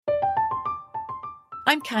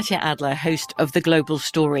I'm Katya Adler, host of The Global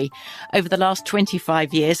Story. Over the last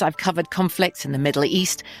 25 years, I've covered conflicts in the Middle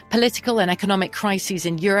East, political and economic crises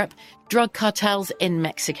in Europe, drug cartels in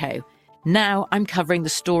Mexico. Now I'm covering the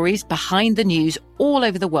stories behind the news all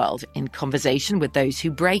over the world in conversation with those who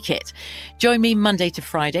break it. Join me Monday to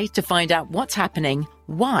Friday to find out what's happening,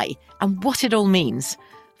 why, and what it all means.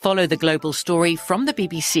 Follow The Global Story from the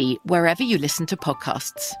BBC wherever you listen to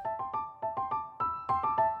podcasts.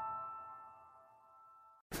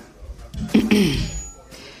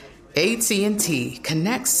 AT&T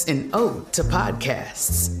connects an ode to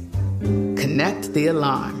podcasts. Connect the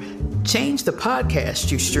alarm. Change the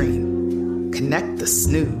podcast you stream. Connect the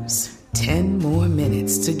snooze. 10 more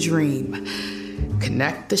minutes to dream.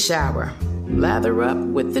 Connect the shower. Lather up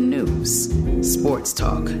with the news. Sports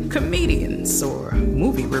talk, comedians, or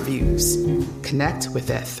movie reviews. Connect with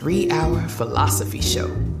that 3-hour philosophy show.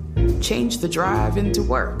 Change the drive into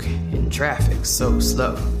work in traffic so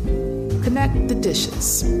slow. Connect the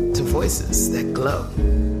dishes to voices that glow.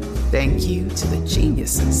 Thank you to the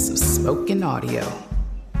geniuses of spoken audio.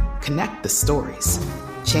 Connect the stories.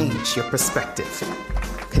 Change your perspective.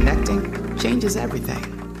 Connecting changes everything.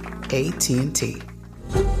 AT&T.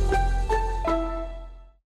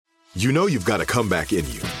 You know you've got a comeback in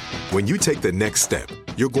you. When you take the next step,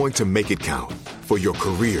 you're going to make it count. For your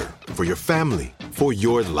career, for your family, for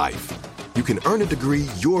your life. You can earn a degree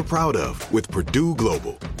you're proud of with Purdue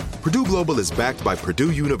Global. Purdue Global is backed by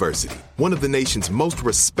Purdue University, one of the nation's most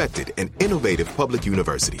respected and innovative public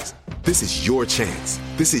universities. This is your chance.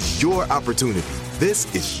 This is your opportunity.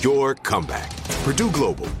 This is your comeback. Purdue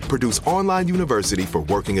Global, Purdue's online university for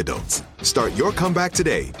working adults. Start your comeback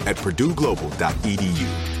today at purdueglobal.edu.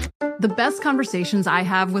 The best conversations I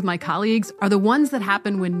have with my colleagues are the ones that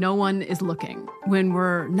happen when no one is looking, when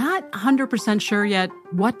we're not 100% sure yet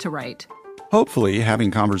what to write. Hopefully,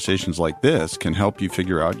 having conversations like this can help you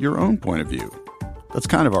figure out your own point of view. That's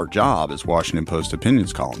kind of our job as Washington Post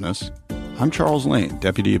opinions columnists. I'm Charles Lane,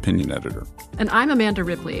 Deputy Opinion Editor. And I'm Amanda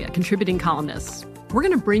Ripley, a contributing columnist. We're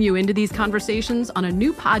going to bring you into these conversations on a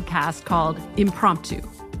new podcast called Impromptu.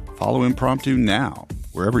 Follow Impromptu now,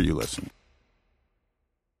 wherever you listen.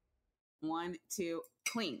 1, 2,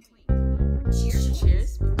 clink. Cheers.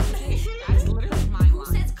 Cheers. Hey, that's literally my line. Who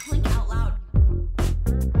says clink out loud?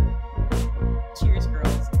 Cheers,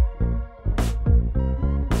 girls.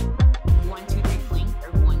 1, 2, 3, clink,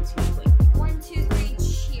 or 1, 2, clink? 1, 2, 3,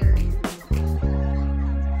 cheers.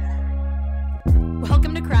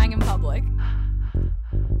 Welcome to Crying in Public.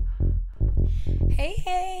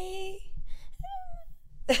 Hey.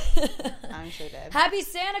 I'm so dead. Happy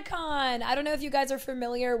SantaCon! I don't know if you guys are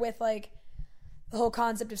familiar with like the whole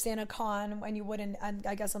concept of SantaCon, and you wouldn't,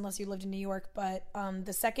 I guess, unless you lived in New York. But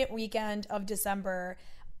the second weekend of December,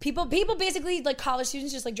 people basically, like college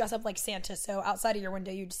students, just like dress up like Santa. So outside of your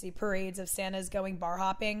window, you'd see parades of Santas going bar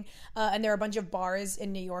hopping, and there are a bunch of bars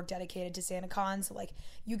in New York dedicated to SantaCon. So like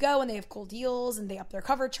you go and they have cool deals, and they up their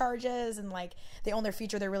cover charges, and like they only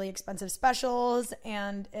feature their really expensive specials,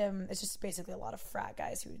 and it's just basically a lot of frat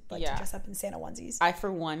guys who like to dress up in Santa onesies. I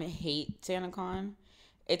for one hate SantaCon.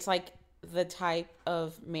 It's like the type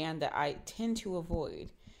of man that I tend to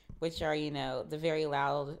avoid, which are, you know, the very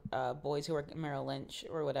loud boys who work at Merrill Lynch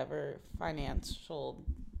or whatever financial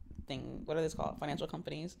thing. What are those called? Financial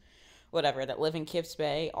companies, whatever, that live in Kips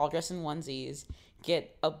Bay, all dressed in onesies,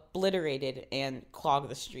 get obliterated and clog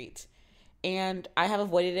the streets. And I have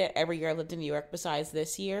avoided it every year I lived in New York besides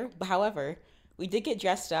this year. But however, we did get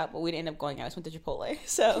dressed up, but we didn't end up going out. I just went to Chipotle.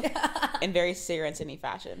 So, in very Sarah and Sydney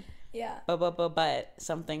fashion. Yeah. But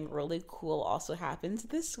something really cool also happened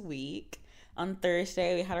this week. On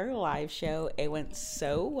Thursday, we had our live show. It went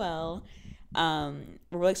so well. We're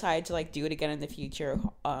really excited to like do it again in the future.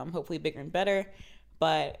 Hopefully bigger and better.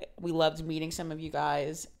 But we loved meeting some of you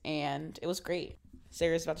guys, and it was great.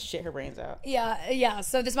 Sarah's about to shit her brains out. Yeah.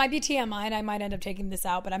 So this might be TMI, and I might end up taking this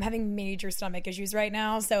out, but I'm having major stomach issues right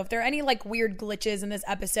now. So if there are any like weird glitches in this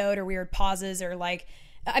episode or weird pauses or like,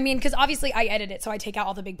 I mean, because obviously I edit it, so I take out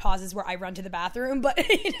all the big pauses where I run to the bathroom. But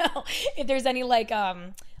you know, if there's any like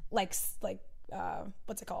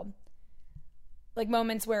what's it called? Like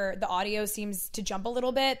moments where the audio seems to jump a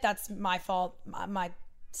little bit, that's my fault. My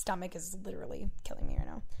stomach is literally killing me right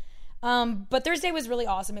now. But Thursday was really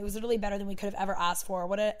awesome. It was literally better than we could have ever asked for.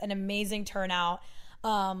 What an amazing turnout.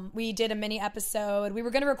 We did a mini episode. We were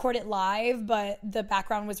going to record it live, but the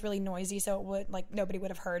background was really noisy, so it would like nobody would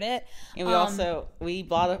have heard it. And we also we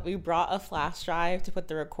brought a flash drive to put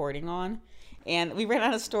the recording on, and we ran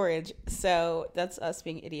out of storage. So that's us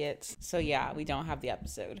being idiots. So yeah, we don't have the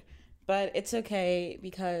episode, but it's okay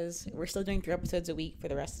because we're still doing 3 episodes a week for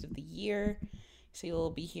the rest of the year. So you'll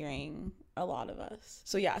be hearing a lot of us.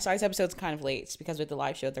 So yeah, sorry this episode's kind of late. It's because with the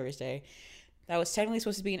live show Thursday. That was technically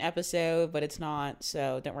supposed to be an episode, but it's not.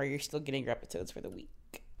 So don't worry, you're still getting your episodes for the week.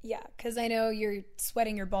 Yeah, because I know you're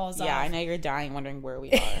sweating your balls off. Yeah, I know you're dying wondering where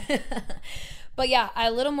we are. But yeah, a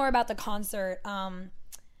little more about the concert.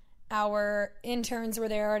 Our interns were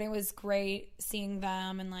there, and it was great seeing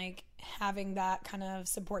them and like having that kind of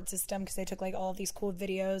support system, because they took like all of these cool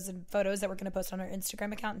videos and photos that we're going to post on our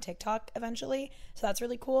Instagram account and TikTok eventually. So that's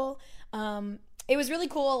really cool. It was really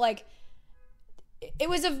cool. Like, it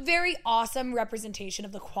was a very awesome representation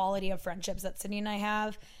of the quality of friendships that Sydney and I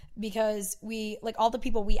have, because we, like, all the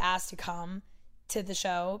people we asked to come to the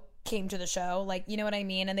show came to the show, like, you know what I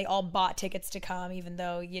mean? And they all bought tickets to come, even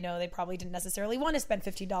though, you know, they probably didn't necessarily want to spend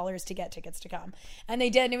 $50 to get tickets to come. And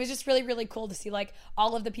they did. And it was just really, really cool to see, like,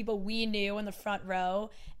 all of the people we knew in the front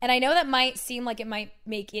row. And I know that might seem like it might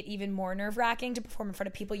make it even more nerve-wracking to perform in front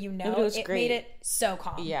of people you know. It made it so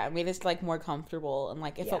calm. Yeah, it made us, like, more comfortable. And,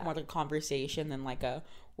 like, it felt more like a conversation than, like, a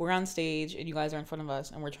we're on stage and you guys are in front of us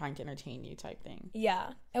and we're trying to entertain you type thing.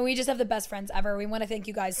 Yeah. And we just have the best friends ever. We want to thank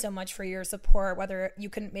you guys so much for your support, whether you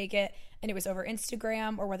couldn't make it and it was over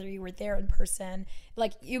Instagram or whether you were there in person.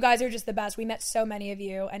 Like, you guys are just the best. We met so many of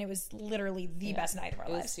you and it was literally the best night of our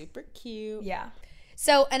lives. It was super cute. Yeah.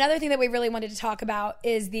 So another thing that we really wanted to talk about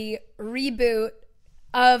is the reboot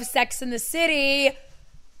of Sex and the City.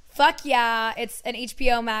 Fuck yeah. It's an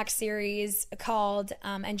HBO Max series called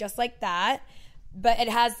And Just Like That. But it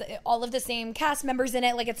has all of the same cast members in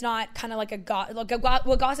it. Like, it's not kind of like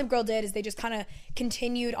what Gossip Girl did is they just kind of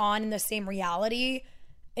continued on in the same reality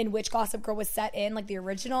in which Gossip Girl was set in, like the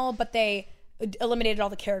original, but they eliminated all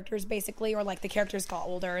the characters basically, or like the characters got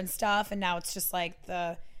older and stuff, and now it's just like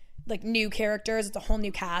the new characters. It's a whole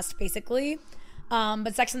new cast basically.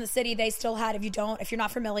 But Sex and the City, they still had, if you're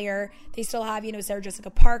not familiar, they still have, you know, Sarah Jessica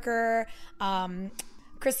Parker,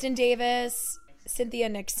 Kristen Davis, Cynthia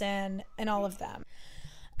Nixon, and all of them.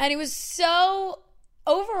 And it was so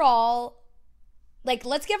overall, like,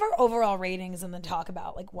 let's give our overall ratings and then talk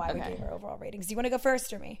about like why we gave our overall ratings. Do you want to go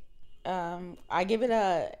first or me? I give it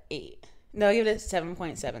a 8. No, I give it a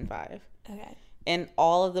 7.75. Okay. And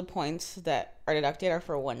all of the points that are deducted are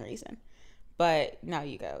for one reason. But now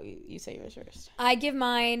you go. You say yours first. I give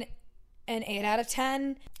mine an 8 out of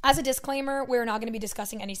 10. As a disclaimer, we're not going to be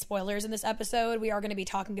discussing any spoilers in this episode. We are going to be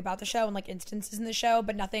talking about the show and like instances in the show,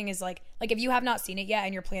 but nothing is like if you have not seen it yet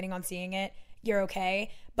and you're planning on seeing it, you're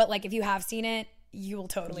okay. But like if you have seen it, you will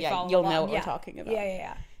totally follow you'll along. know what we're talking about.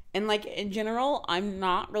 Yeah. And like in general, I'm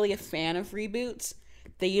not really a fan of reboots.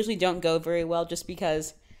 They usually don't go very well just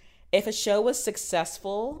because if a show was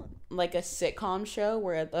successful, like a sitcom show,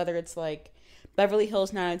 where whether it's like Beverly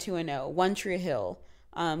Hills 90210, One Tree Hill,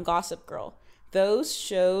 Gossip Girl, those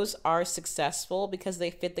shows are successful because they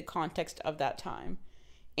fit the context of that time.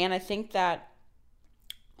 And I think that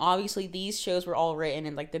obviously these shows were all written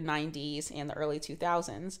in like the 90s and the early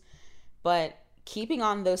 2000s, but keeping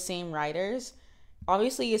on those same writers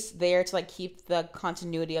obviously is there to like keep the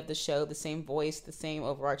continuity of the show, the same voice, the same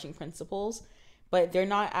overarching principles, but they're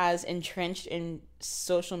not as entrenched in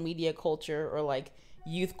social media culture or like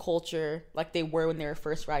youth culture like they were when they were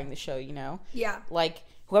first writing the show, you know? Yeah. Like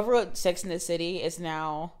whoever wrote Sex and the City is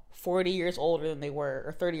now 40 years older than they were,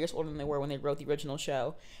 or 30 years older than they were when they wrote the original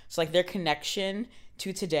show. So like their connection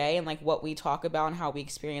to today and like what we talk about and how we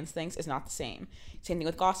experience things is not the same. Same thing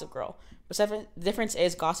with Gossip Girl. But the difference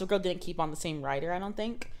is Gossip Girl didn't keep on the same writer, I don't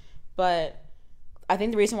think. But I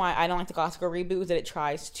think the reason why I don't like the Gossip Girl reboot is that it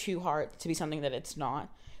tries too hard to be something that it's not.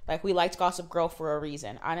 Like, we liked Gossip Girl for a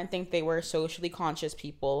reason. I didn't think they were socially conscious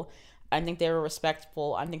people. I didn't think they were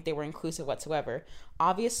respectful. I didn't think they were inclusive whatsoever.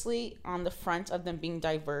 Obviously, on the front of them being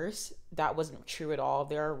diverse, that wasn't true at all.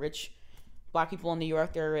 There are rich black people in New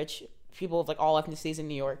York. There are rich people of, like, all ethnicities in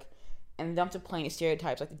New York. And they don't have to play any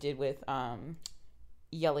stereotypes like they did with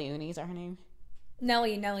Yelly Uni. Is that her name?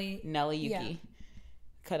 Nelly Yuki. Yeah.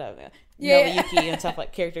 Could have. Nelly Yuki and stuff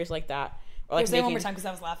like characters like that. Or like say it one more time because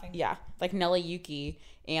I was laughing. Yeah, like Nelly Yuki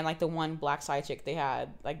and like the one black side chick they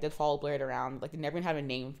had, like that followed Blair around, like they never even had a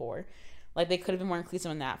name for. Like they could have been more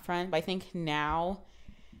inclusive on that front. But I think now,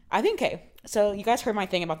 okay, so you guys heard my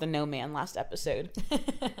thing about the No Man last episode.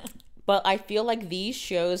 But I feel like these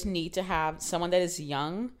shows need to have someone that is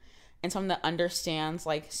young and someone that understands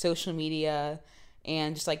like social media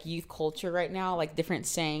and just like youth culture right now, like different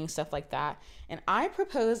sayings, stuff like that. And I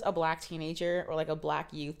propose a black teenager or like a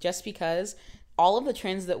black youth just because all of the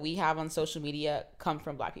trends that we have on social media come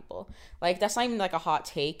from Black people. Like, that's not even like a hot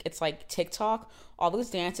take. It's like TikTok, all those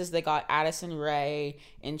dances that got Addison Rae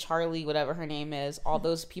and Charlie, whatever her name is, all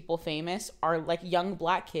those people famous are like young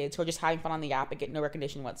Black kids who are just having fun on the app and get no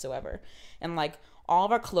recognition whatsoever. And like all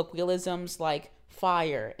of our colloquialisms like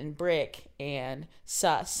fire and brick and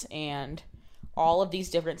sus and all of these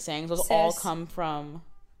different sayings, those all come from,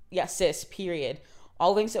 cis, period.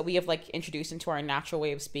 All things that we have like introduced into our natural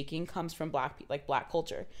way of speaking comes from Black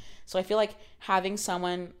culture. So I feel like having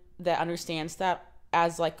someone that understands that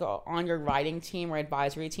as like on your writing team or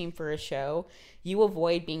advisory team for a show, you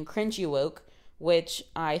avoid being cringy woke, which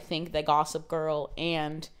I think that Gossip Girl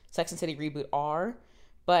and Sex and City reboot are.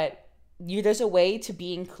 But there's a way to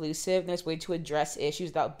be inclusive. There's a way to address issues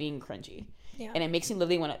without being cringy. Yeah. And it makes me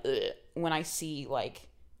literally want to when I see like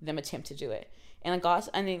them attempt to do it. And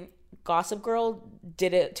Gossip Girl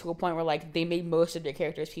did it to a point where like they made most of their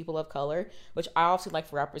characters people of color, which I also like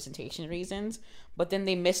for representation reasons, but then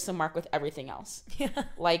they missed the mark with everything else. Yeah.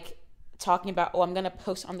 Like talking about, I'm gonna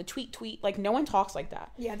post on the tweet. Like no one talks like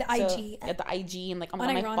that. Yeah, the IG. At the IG and like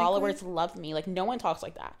my followers love me. Like no one talks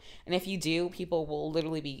like that. And if you do, people will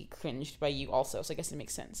literally be cringed by you also. So I guess it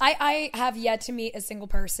makes sense. I have yet to meet a single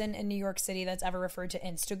person in New York City that's ever referred to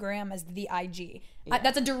Instagram as the IG. Yeah.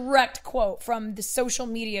 That's a direct quote from the social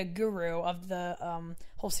media guru of the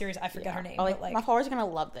whole series. I forget her name. Like my followers are gonna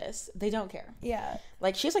love this. They don't care. Yeah.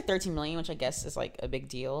 Like she has like 13 million, which I guess is like a big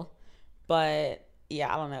deal. But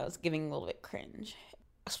yeah, I don't know. It's giving a little bit cringe.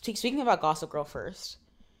 Speaking about Gossip Girl first,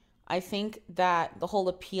 I think that the whole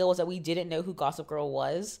appeal was that we didn't know who Gossip Girl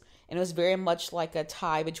was. And it was very much like a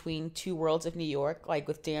tie between two worlds of New York, like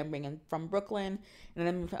with Dan bringing from Brooklyn and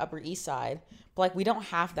then from Upper East Side. But like we don't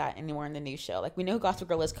have that anymore in the new show. Like we know who Gossip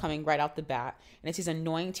Girl is coming right out the bat. And it's these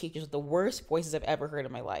annoying teachers with the worst voices I've ever heard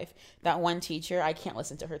in my life. That one teacher, I can't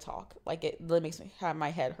listen to her talk. Like it really makes me have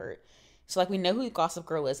my head hurt. So, like, we know who Gossip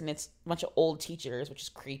Girl is, and it's a bunch of old teachers, which is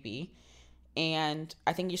creepy. And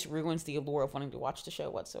I think it just ruins the allure of wanting to watch the show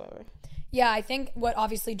whatsoever. Yeah, I think what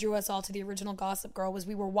obviously drew us all to the original Gossip Girl was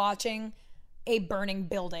we were watching a burning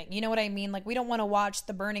building. You know what I mean? Like, we don't want to watch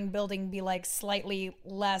the burning building be, like, slightly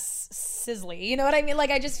less sizzly. You know what I mean?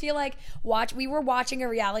 Like, I just feel like we were watching a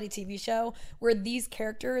reality TV show where these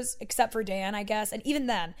characters, except for Dan, I guess, and even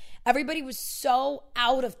then, everybody was so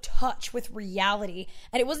out of touch with reality.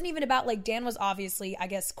 And it wasn't even about, like, Dan was obviously, I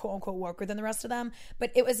guess, quote-unquote woker than the rest of them,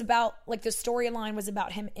 but it was about, like, the storyline was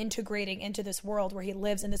about him integrating into this world where he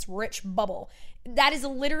lives in this rich bubble. That is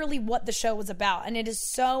literally what the show was about. And it is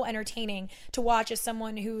so entertaining to watch as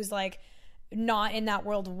someone who's like not in that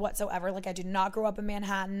world whatsoever. Like I did not grow up in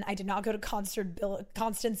Manhattan. I did not go to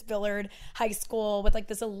Constance Billard High School with like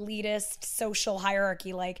this elitist social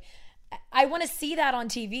hierarchy. Like I want to see that on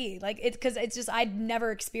TV. Like it's because it's just I'd never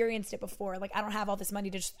experienced it before. Like I don't have all this money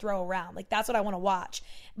to just throw around. Like that's what I want to watch.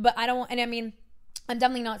 But I don't. And I mean, I'm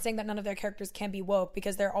definitely not saying that none of their characters can be woke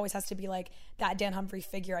because there always has to be like that Dan Humphrey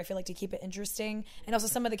figure, I feel like, to keep it interesting. And also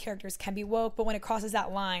some of the characters can be woke, but when it crosses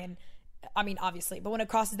that line, I mean, obviously, but when it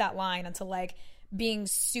crosses that line into like being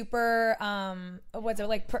super, but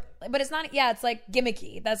it's not, it's like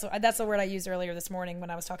gimmicky. That's the word I used earlier this morning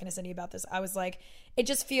when I was talking to Cindy about this. I was like, it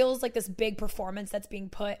just feels like this big performance that's being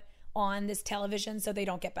put on this television so they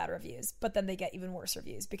don't get bad reviews, but then they get even worse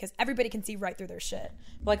reviews because everybody can see right through their shit.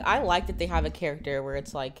 Like I like that they have a character where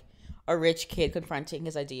it's like a rich kid confronting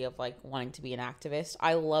his idea of like wanting to be an activist.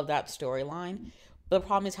 I love that storyline, but the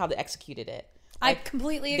problem is how they executed it. Like, I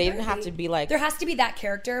completely agree. They didn't have to be like, there has to be that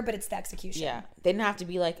character, but it's the execution. Yeah, they didn't have to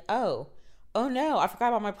be like, oh no, I forgot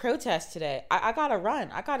about my protest today. I gotta run.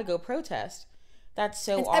 I gotta go protest. That's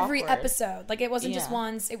so awkward. Every episode. Like, it wasn't just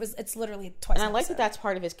once. It's literally twice. And I like that that's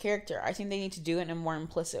part of his character. I think they need to do it in a more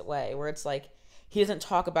implicit way, where it's like, he doesn't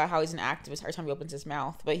talk about how he's an activist every time he opens his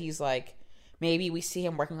mouth, but he's like, maybe we see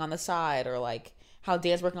him working on the side, or like, how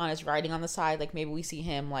Dan's working on his writing on the side, like, maybe we see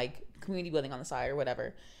him, like, community building on the side, or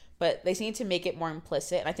whatever. But they need to make it more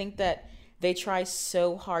implicit, and I think that they try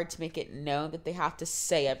so hard to make it known that they have to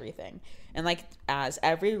say everything. And, like, as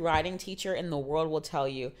every writing teacher in the world will tell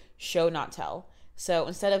you, show, not tell. So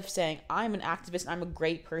instead of saying, I'm an activist, I'm a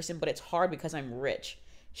great person, but it's hard because I'm rich,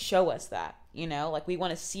 show us that, you know? Like, we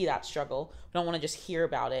want to see that struggle. We don't want to just hear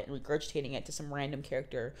about it and regurgitating it to some random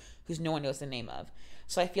character who's no one knows the name of.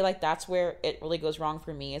 So I feel like that's where it really goes wrong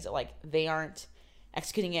for me, is that, like, they aren't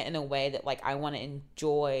executing it in a way that, like, I want to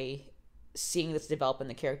enjoy seeing this develop in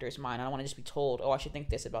the character's mind. I don't want to just be told, oh, I should think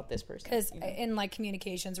this about this person. Because in like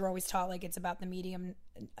communications, we're always taught like it's about the medium,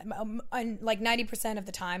 and like 90% of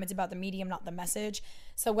the time it's about the medium, not the message.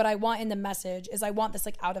 So what I want in the message is I want this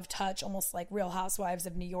like out of touch, almost like Real Housewives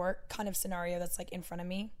of New York kind of scenario that's like in front of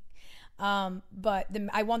me. But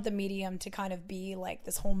I want the medium to kind of be like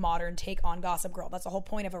this whole modern take on Gossip Girl. That's the whole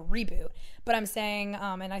point of a reboot. But I'm saying,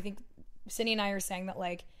 and I think Sydney and I are saying that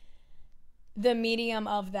like the medium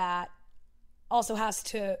of that also has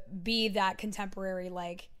to be that contemporary,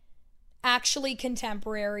 like actually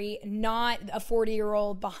contemporary, not a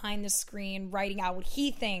 40-year-old behind the screen writing out what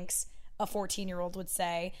he thinks a 14-year-old would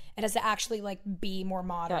say. It has to actually like be more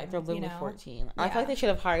modern. Yeah, like they're living with 14. I feel like they should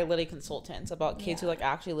have hired literally consultants about kids who like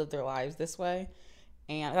actually live their lives this way.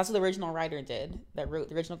 And that's what the original writer did that wrote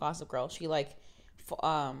the original Gossip Girl. She like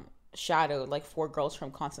shadowed like 4 girls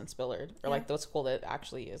from Constance Spillard, or like the school that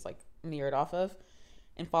actually is like mirrored off of,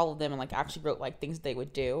 and followed them and like actually wrote like things they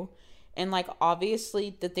would do. And like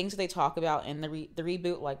obviously the things that they talk about in the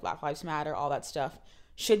reboot, like Black Lives Matter, all that stuff,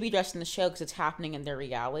 should be addressed in the show because it's happening in their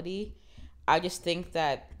reality. I just think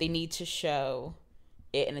that they need to show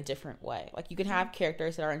it in a different way. Like you can have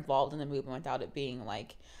characters that are involved in the movement without it being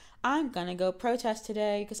like, I'm gonna go protest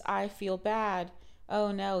today because I feel bad.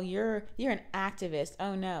 Oh no, you're an activist.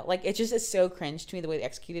 Oh no. Like it just is so cringe to me the way they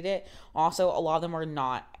executed it. Also, a lot of them are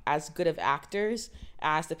not as good of actors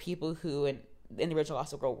as the people who in the original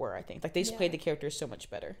Gossip Girl were, I think. Like they just played the characters so much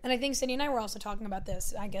better. And I think Sydney and I were also talking about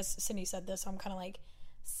this. I guess Sydney said this, so I'm kind of like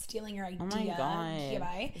stealing your idea. Oh my god.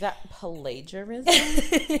 Hereby. Is that plagiarism?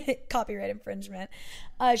 Copyright infringement.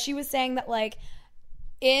 She was saying that like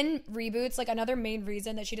in reboots, like another main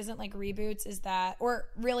reason that she doesn't like reboots is that, or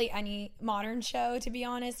really any modern show, to be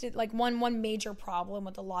honest, like one major problem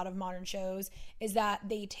with a lot of modern shows is that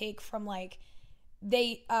they take from like,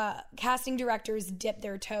 they casting directors dip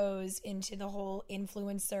their toes into the whole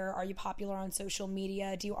influencer. Are you popular on social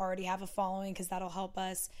media? Do you already have a following? Because that'll help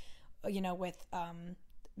us, you know, with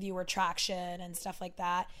viewer traction and stuff like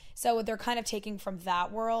that. So they're kind of taking from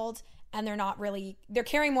that world, and they're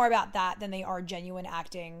caring more about that than they are genuine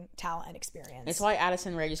acting talent and experience. It's why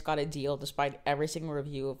Addison Rae just got a deal despite every single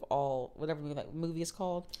review of all whatever that movie is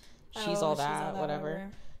called. She's all that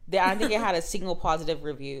whatever. I think it had a single positive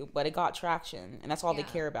review, but it got traction, and that's all they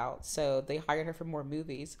care about. So they hired her for more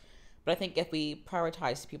movies. But I think if we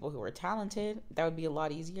prioritize people who are talented, that would be a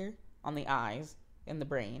lot easier on the eyes and the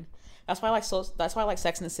brain. That's why I like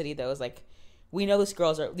Sex and the City, though. Is like we know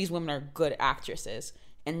these women are good actresses,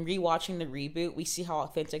 and rewatching the reboot, we see how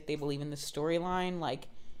authentic they believe in the storyline. Like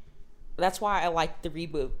that's why I like the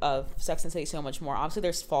reboot of Sex and the City so much more. Obviously,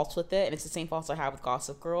 there's faults with it, and it's the same faults I have with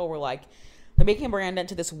Gossip Girl. Where like they're making Miranda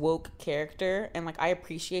into this woke character, and like I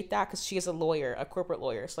appreciate that because she is a lawyer, a corporate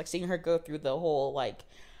lawyer. So like seeing her go through the whole like,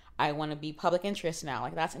 I want to be public interest now,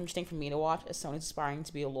 like that's interesting for me to watch as someone aspiring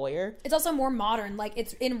to be a lawyer. It's also more modern. Like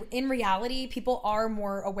it's in reality, people are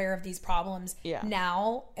more aware of these problems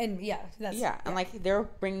now, and and like they're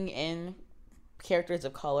bringing in characters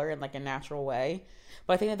of color in like a natural way,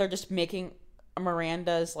 but I think that they're just making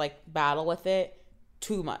Miranda's like battle with it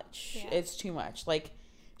too much. It's too much. Like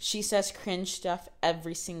she says cringe stuff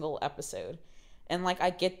every single episode. And, like, I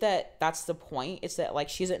get that that's the point. It's that, like,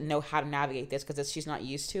 she doesn't know how to navigate this because she's not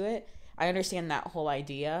used to it. I understand that whole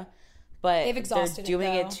idea. But they're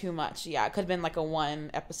doing it too much. Yeah, it could have been, like, a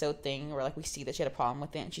one-episode thing where, like, we see that she had a problem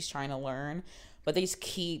with it and she's trying to learn. But they just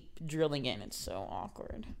keep drilling in. It's so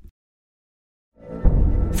awkward.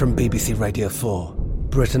 From BBC Radio 4,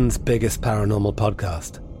 Britain's biggest paranormal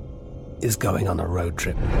podcast is going on a road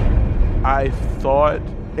trip. I thought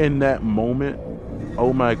in that moment,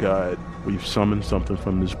 oh my God, we've summoned something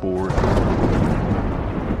from this board.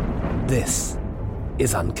 This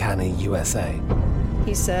is Uncanny USA.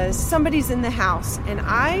 He says, somebody's in the house, and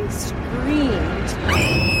I screamed.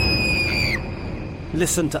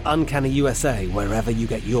 Listen to Uncanny USA wherever you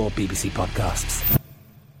get your BBC podcasts,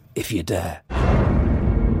 if you dare.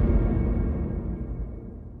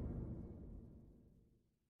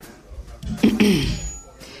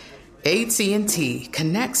 AT&T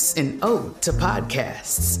connects an ode to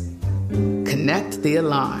podcasts. Connect the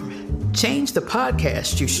alarm. Change the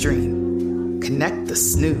podcast you stream. Connect the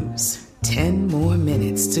snooze. 10 more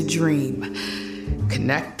minutes to dream.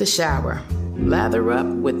 Connect the shower. Lather up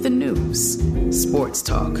with the news. Sports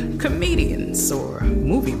talk, comedians, or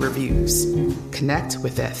movie reviews. Connect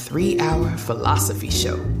with that 3-hour philosophy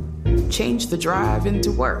show. Change the drive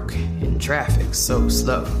into work in traffic so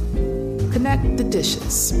slow. Connect the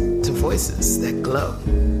dishes to voices that glow.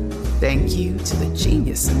 Thank you to the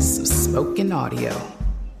geniuses of spoken audio.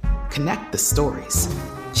 Connect the stories.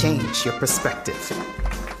 Change your perspective.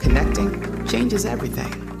 Connecting changes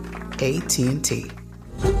everything. AT&T.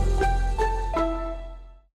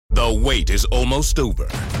 The wait is almost over.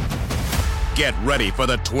 Get ready for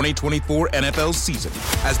the 2024 NFL season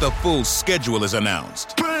as the full schedule is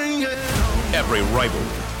announced. Every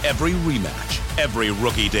rivalry, every rematch, every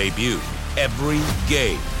rookie debut. Every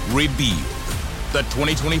game revealed. The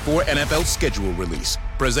 2024 NFL schedule release,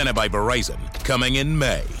 presented by Verizon, coming in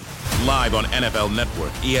May. Live on NFL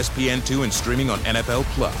Network, ESPN2, and streaming on NFL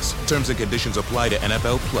Plus. Terms and conditions apply to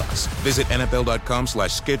NFL Plus. Visit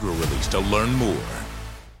NFL.com/schedule release to learn more.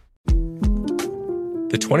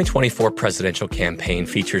 The 2024 presidential campaign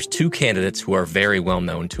features two candidates who are very well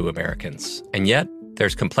known to Americans. And yet,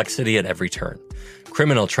 there's complexity at every turn.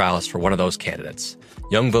 Criminal trials for one of those candidates.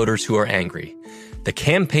 Young voters who are angry. The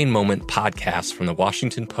Campaign Moment podcast from the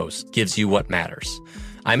Washington Post gives you what matters.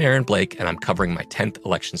 I'm Aaron Blake, and I'm covering my 10th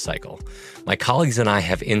election cycle. My colleagues and I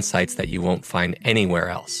have insights that you won't find anywhere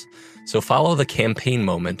else. So follow The Campaign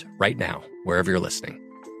Moment right now, wherever you're listening.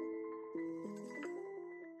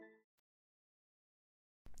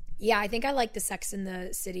 Yeah, I think I like the Sex and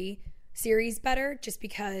the City series better just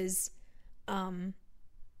because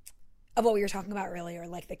of what we were talking about earlier,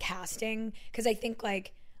 like the casting. Because I think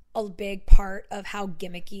like a big part of how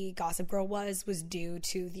gimmicky Gossip Girl was due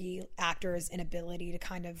to the actor's inability to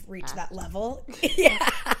kind of reach that level. Yeah.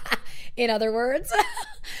 In other words,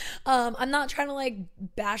 I'm not trying to like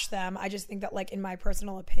bash them. I just think that like in my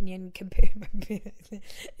personal opinion,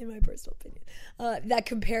 that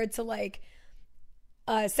compared to like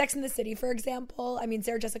Sex and the City, for example, I mean,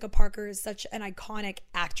 Sarah Jessica Parker is such an iconic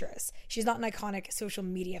actress. She's not an iconic social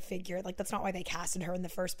media figure. Like, that's not why they casted her in the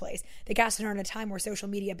first place. They casted her in a time where social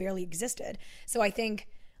media barely existed. So I think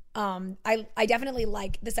I definitely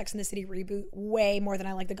like the Sex and the City reboot way more than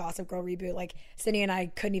I like the Gossip Girl reboot. Like, Sydney and I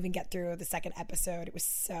couldn't even get through the second episode. It was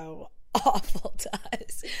so awful to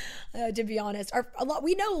us, to be honest.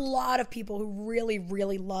 We know a lot of people who really,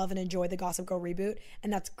 really love and enjoy the Gossip Girl reboot,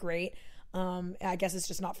 and that's great. I guess it's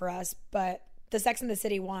just not for us, but the Sex and the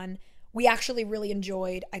City one, we actually really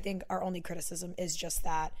enjoyed. I think our only criticism is just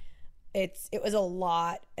that it was a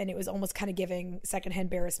lot, and it was almost kind of giving secondhand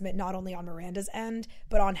embarrassment, not only on Miranda's end,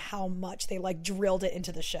 but on how much they like drilled it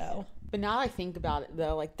into the show. But now that I think about it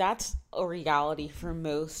though, like that's a reality for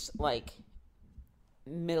most like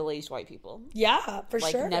middle-aged white people. Yeah, for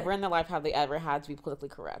like, sure. Never in their life have they ever had to be politically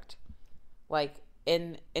correct. Like,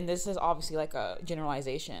 and this is obviously like a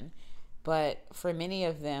generalization. But for many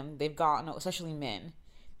of them, they've gotten, especially men,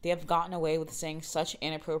 they have gotten away with saying such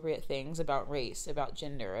inappropriate things about race, about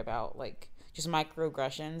gender, about like just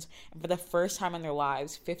microaggressions. And for the first time in their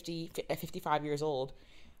lives, 55 years old,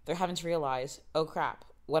 they're having to realize, oh crap,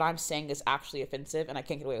 what I'm saying is actually offensive and I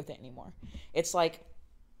can't get away with it anymore. It's like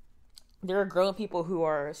there are grown people who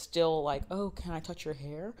are still like, oh, can I touch your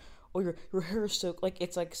hair? Or your hair is so, like,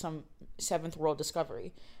 it's like some seventh world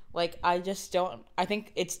discovery. Like, I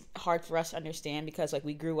think it's hard for us to understand because, like,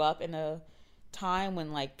 we grew up in a time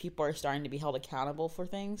when, like, people are starting to be held accountable for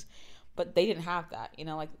things, but they didn't have that, you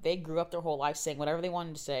know? Like, they grew up their whole life saying whatever they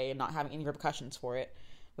wanted to say and not having any repercussions for it,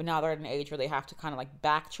 but now they're at an age where they have to kind of, like,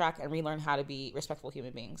 backtrack and relearn how to be respectful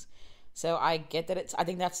human beings. So I get that I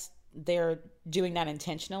think they're doing that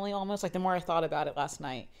intentionally almost. Like, the more I thought about it last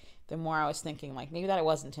night, the more I was thinking, like, maybe that it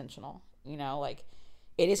was intentional, you know? Like,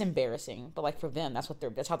 it is embarrassing, but like for them,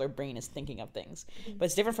 that's how their brain is thinking of things. But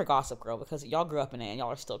it's different for Gossip Girl because y'all grew up in it and y'all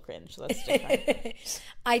are still cringe. So that's different.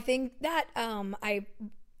 I think that I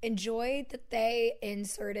enjoyed that they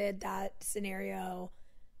inserted that scenario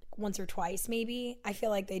once or twice, maybe. I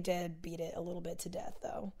feel like they did beat it a little bit to death,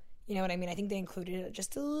 though. You know what I mean? I think they included it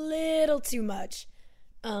just a little too much,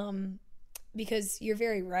 because you're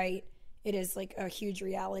very right. It is like a huge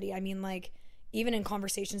reality. I mean, like, even in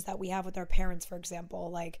conversations that we have with our parents, for example,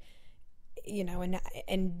 like, you know,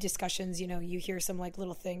 in discussions, you know, you hear some like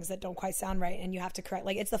little things that don't quite sound right and you have to correct.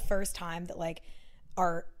 Like, it's the first time that like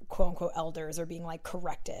our quote unquote elders are being like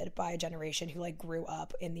corrected by a generation who like grew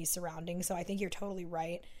up in these surroundings. So I think you're totally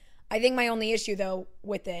right. I think my only issue though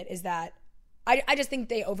with it is that I just think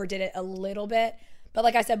they overdid it a little bit. But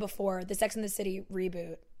like I said before, the Sex and the City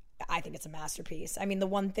reboot, I think it's a masterpiece. I mean, the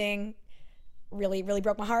one thing really, really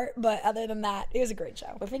broke my heart, but other than that, it was a great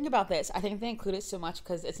show. But think about this. I think they included so much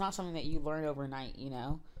because it's not something that you learn overnight, you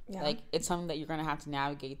know? Yeah. Like, it's something that you're going to have to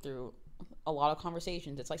navigate through a lot of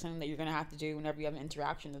conversations. It's like something that you're going to have to do whenever you have an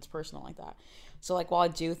interaction that's personal like that. So, like, while I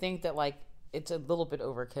do think that, like, it's a little bit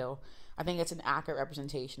overkill, I think it's an accurate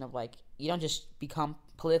representation of, like, you don't just become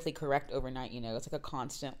politically correct overnight, you know? It's like a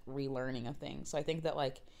constant relearning of things. So I think that,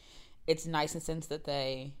 like, it's nice in the sense that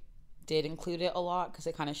they did include it a lot because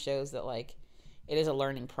it kind of shows that, like, it is a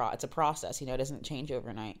learning it's a process, you know, it doesn't change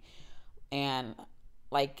overnight. And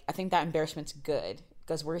like, I think that embarrassment's good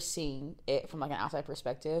because we're seeing it from like an outside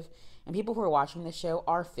perspective, and people who are watching this show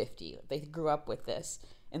are 50. They grew up with this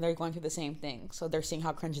and they're going through the same thing. So they're seeing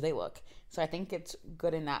how cringe they look. So I think it's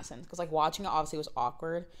good in that sense because like watching it obviously was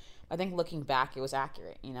awkward. I think looking back, it was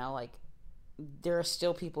accurate, you know, like there are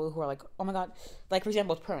still people who are like, oh my God, like for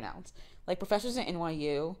example with pronouns, like professors at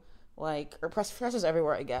NYU, like, or professors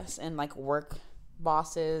everywhere, I guess, and like work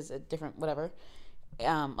bosses at different whatever,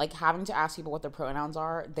 like having to ask people what their pronouns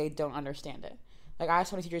are, they don't understand it. Like I have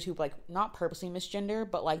so many teachers who like not purposely misgender,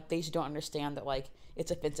 but like they just don't understand that like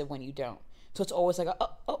it's offensive when you don't. So it's always like,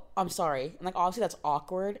 oh, I'm sorry, and like obviously that's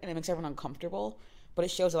awkward and it makes everyone uncomfortable, but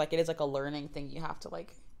it shows that like it is like a learning thing. You have to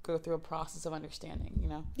like go through a process of understanding, you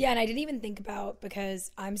know? Yeah, and I didn't even think about, because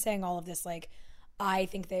I'm saying all of this, like, I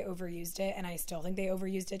think they overused it, and I still think they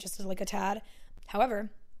overused it just as, like, a tad. However,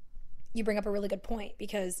 you bring up a really good point,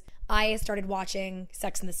 because I started watching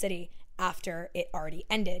Sex and the City after it already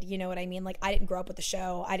ended, you know what I mean? Like, I didn't grow up with the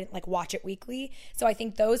show. I didn't, like, watch it weekly. So I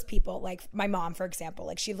think those people, like, my mom, for example,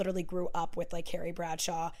 like, she literally grew up with, like, Carrie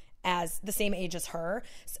Bradshaw as the same age as her,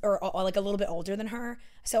 or like a little bit older than her.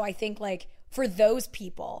 So I think like for those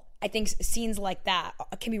people, I think scenes like that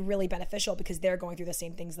can be really beneficial because they're going through the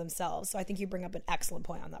same things themselves. So I think you bring up an excellent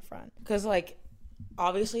point on that front. Because like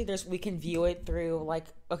obviously we can view it through like,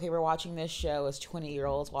 okay, we're watching this show as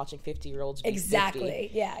 20-year-olds watching 50-year-olds. Exactly.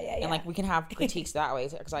 50. Yeah. And like we can have critiques that way.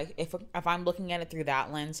 Because like if I'm looking at it through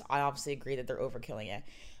that lens, I obviously agree that they're overkilling it.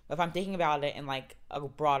 But if I'm thinking about it in like a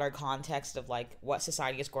broader context of like what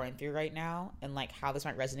society is going through right now and like how this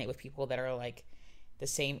might resonate with people that are like the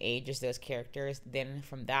same age as those characters, then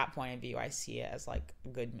from that point of view, I see it as like a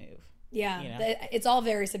good move. Yeah, you know? It's all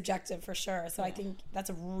very subjective for sure. So I think that's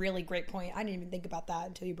a really great point. I didn't even think about that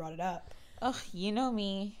until you brought it up. Oh, you know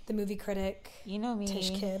me. The movie critic. You know me. Tish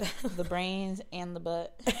Kid. The brains and the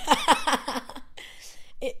butt.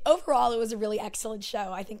 Overall, it was a really excellent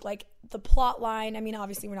show. I think like the plot line, I mean,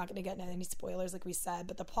 obviously we're not going to get into any spoilers like we said,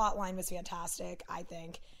 but the plot line was fantastic, I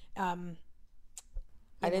think.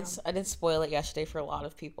 I did spoil it yesterday for a lot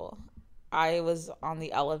of people. I was on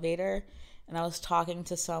the elevator and I was talking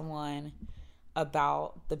to someone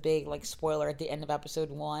about the big like spoiler at the end of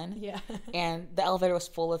episode 1. Yeah. And the elevator was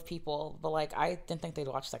full of people, but like I didn't think they'd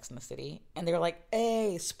watch Sex and the City. And they were like,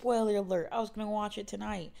 hey, spoiler alert, I was going to watch it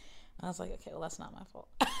tonight. I was like, okay, well, that's not my fault.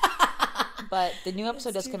 But the new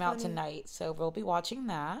episode does come out tonight, so we'll be watching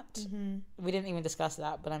that. Mm-hmm. We didn't even discuss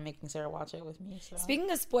that, but I'm making Sarah watch it with me. So. Speaking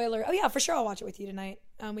of spoiler, oh yeah, for sure I'll watch it with you tonight.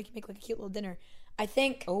 We can make like a cute little dinner. I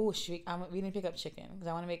think. Oh, we need to pick up chicken because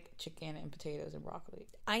I want to make chicken and potatoes and broccoli.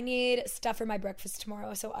 I need stuff for my breakfast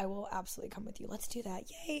tomorrow, so I will absolutely come with you. Let's do that.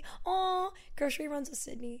 Yay! Aw, grocery runs with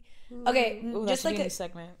Sydney. Okay, just like a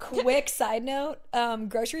segment. Quick side note: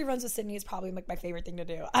 grocery runs with Sydney is probably like my favorite thing to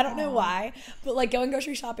do. I don't know why, but like going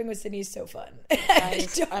grocery shopping with Sydney is so fun.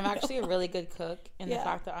 I'm actually a really good cook, and the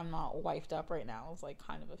fact that I'm not wifed up right now is like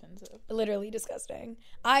kind of offensive. Literally disgusting.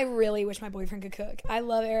 I really wish my boyfriend could cook. I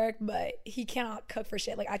love Eric, but he cannot cook for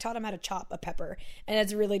shit. Like I taught him how to chop a pepper, and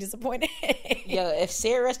it's really disappointing. Yo, if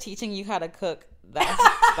Sarah's teaching you how to cook,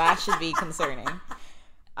 that should be concerning.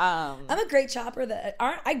 I'm a great chopper.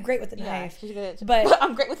 I'm great with a knife. She's good but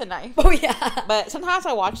I'm great with a knife. Oh yeah. But sometimes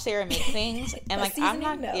I watch Sarah make things, and like I'm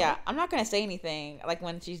not. No. Yeah, I'm not gonna say anything. Like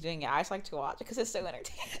when she's doing it, I just like to watch it because it's so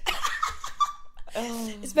entertaining.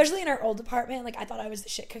 Especially in our old apartment, like I thought I was the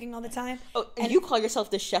shit cooking all the time. Oh, and you call yourself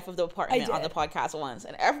the chef of the apartment on the podcast once,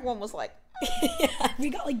 and everyone was like, yeah, we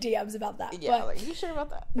got like DMs about that. Yeah, but, like, you sure about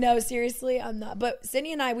that? No, seriously, I'm not. But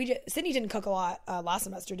Sydney and I, Sydney didn't cook a lot last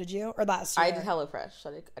semester, did you? Or last year? I did HelloFresh. So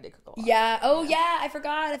I did cook a lot. Yeah. Oh yeah, I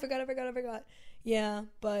forgot. Yeah,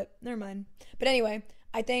 but never mind. But anyway,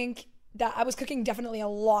 I think that I was cooking definitely a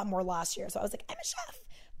lot more last year, so I was like, I'm a chef.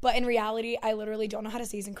 But in reality, I literally don't know how to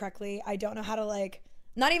season correctly. I don't know how to like,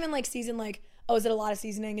 not even like season like, oh, is it a lot of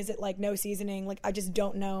seasoning? Is it like no seasoning? Like I just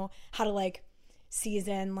don't know how to like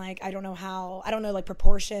season. Like I don't know like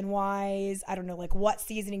proportion wise. I don't know like what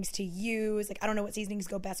seasonings to use. Like I don't know what seasonings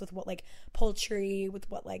go best with what like poultry, with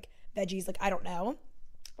what like veggies. Like I don't know.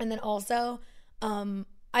 And then also,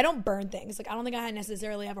 I don't burn things. Like I don't think I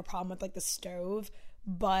necessarily have a problem with like the stove,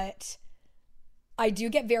 but I do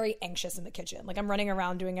get very anxious in the kitchen. Like I'm running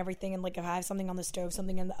around doing everything, and like if I have something on the stove,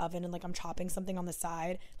 something in the oven, and like I'm chopping something on the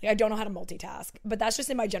side, like I don't know how to multitask. But that's just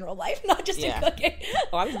in my general life, not just in cooking.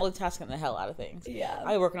 Oh, I'm multitasking the hell out of things. Yeah.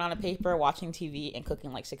 I'm working on a paper, watching TV, and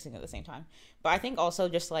cooking like 6 things at the same time. But I think also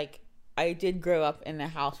just like I did grow up in a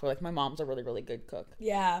house where like my mom's a really, really good cook.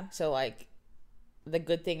 Yeah. So like the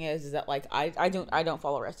good thing is that like I don't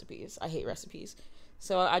follow recipes. I hate recipes.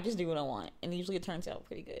 So I just do what I want, and usually it turns out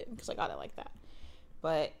pretty good because I got it like that.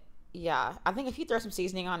 But yeah, I think if you throw some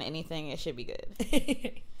seasoning on anything, it should be good.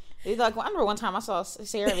 Like, I remember one time I saw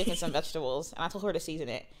Sarah making some vegetables, and I told her to season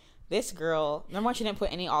it. This girl, remember when she didn't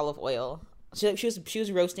put any olive oil She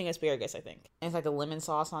was roasting asparagus, I think. And it's like the lemon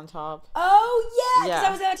sauce on top. Oh, yeah. Because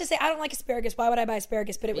I was about to say, I don't like asparagus. Why would I buy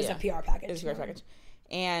asparagus? But it was a PR package. It was a PR package.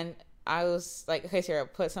 And I was like, okay, Sarah,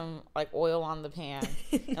 put some like oil on the pan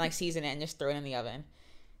and like season it and just throw it in the oven.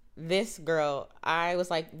 This girl, I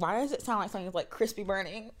was like, why does it sound like something's like crispy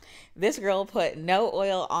burning? This girl put no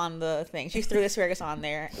oil on the thing. She threw the asparagus on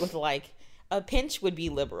there with like a pinch would be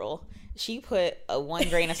liberal. She put a 1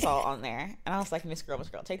 grain of salt on there. And I was like, Miss Girl,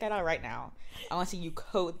 take that out right now. I want to see you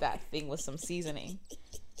coat that thing with some seasoning.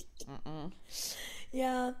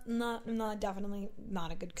 Yeah, definitely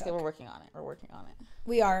not a good cook. So we're working on it.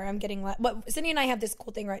 We are. I'm getting... But Cindy and I have this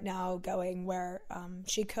cool thing right now going where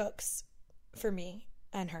she cooks for me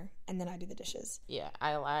and her, and then I do the dishes. Yeah,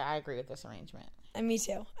 I agree with this arrangement. And me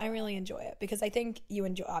too. I really enjoy it because I think you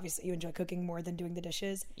enjoy cooking more than doing the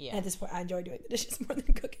dishes. Yeah. And at this point, I enjoy doing the dishes more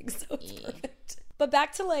than cooking, so it's perfect. But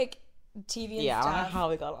back to like TV and stuff. I don't know how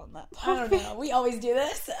we got on that topic. I don't know. We always do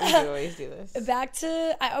this. Back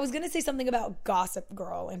to, I was going to say something about Gossip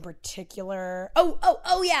Girl in particular.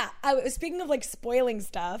 Oh yeah. I was speaking of like spoiling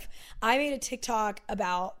stuff. I made a TikTok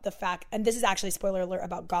about the fact, and this is actually spoiler alert,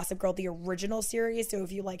 about Gossip Girl, the original series. So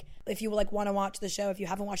if you want to watch the show, if you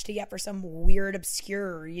haven't watched it yet for some weird,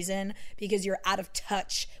 obscure reason, because you're out of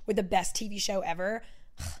touch with the best TV show ever,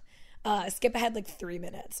 skip ahead like 3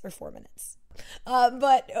 minutes or 4 minutes.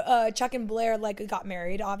 But Chuck and Blair like got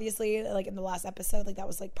married, obviously, like in the last episode, like that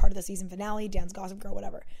was like part of the season finale, Dan's Gossip Girl,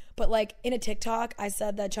 whatever. But like in a TikTok, I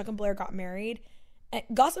said that Chuck and Blair got married, and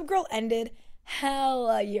Gossip Girl ended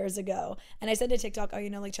hella years ago. And I said to TikTok,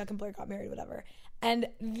 like Chuck and Blair got married, whatever. And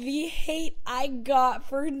the hate I got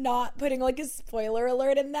for not putting like a spoiler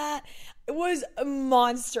alert in that was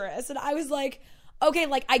monstrous. And I was like, okay,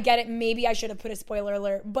 like, I get it. Maybe I should have put a spoiler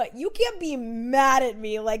alert, but you can't be mad at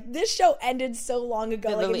me. Like, this show ended so long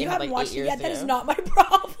ago. Like, if you haven't watched it yet, that is not my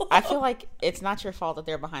problem. I feel like it's not your fault that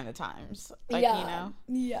they're behind the times. Like,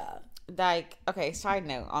 Yeah. Like, okay, side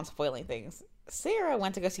note on spoiling things. Sarah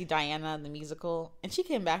went to go see Diana the musical, and she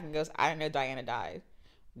came back and goes, I didn't know Diana died.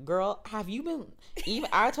 Girl, have you been...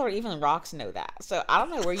 I told her even rocks know that. So I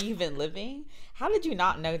don't know where you've been living. How did you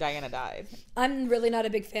not know Diana died? I'm really not a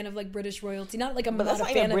big fan of like British royalty. Not like I'm but not that's a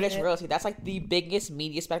not fan even British of royalty. That's like the biggest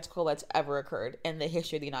media spectacle that's ever occurred in the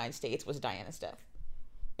history of the United States was Diana's death.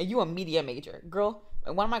 And you a media major. Girl,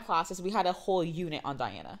 in one of my classes, we had a whole unit on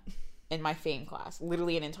Diana. In my fame class.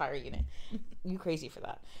 Literally an entire unit. You crazy for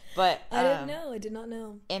that. But I didn't know. I did not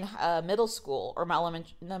know. In middle school, or my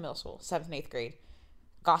middle school, 7th and 8th grade,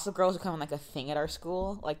 Gossip Girl was becoming like a thing at our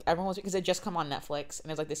school. Like everyone was, because it just come on Netflix,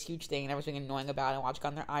 and it was like this huge thing, and everyone was being annoying about it, and watching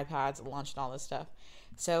on their iPads at lunch and all this stuff.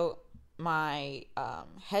 So my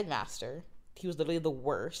headmaster, he was literally the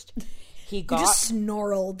worst. He just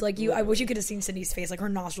snarled like you. I wish you could have seen Cindy's face. Like her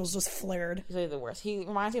nostrils just flared. He's literally the worst. He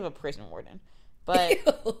reminds me of a prison warden. But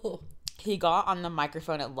he got on the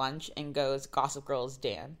microphone at lunch and goes, Gossip Girl is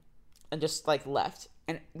Dan, and just like left.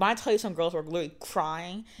 And when I tell you, some girls were literally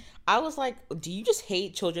crying. I was like, do you just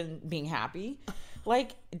hate children being happy?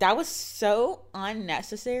 Like, that was so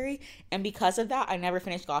unnecessary. And because of that, I never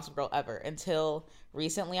finished Gossip Girl ever until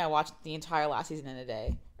recently. I watched the entire last season in a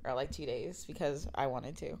day, or like 2 days, because I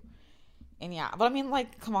wanted to. And yeah, but I mean,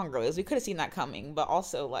 like, come on, girls, we could have seen that coming, but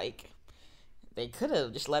also like they could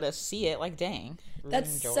have just let us see it. Like, dang,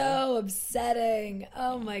 that's so upsetting.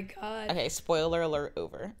 Oh my god. Okay, spoiler alert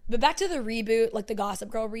over. But back to the reboot, like the Gossip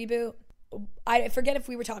Girl reboot. I forget if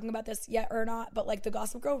we were talking about this yet or not, but like the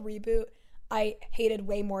Gossip Girl reboot, I hated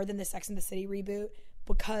way more than the Sex and the City reboot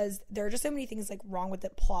because there are just so many things like wrong with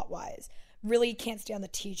it plot wise. Really can't stand the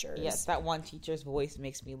teachers. Yes, that one teacher's voice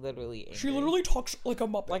makes me literally angry. She literally talks like a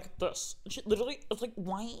Muppet. Like this. She literally, it's like,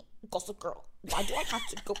 why Gossip Girl? Why do I have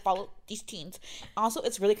to go follow these teens? Also,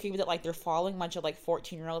 it's really creepy that like they're following a bunch of like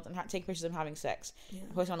 14-year-olds and taking pictures of them having sex. Yeah.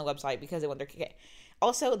 Posting on the website because they want their kid.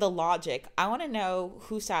 Also, the logic. I want to know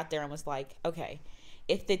who sat there and was like, okay,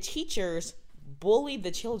 if the teachers bullied the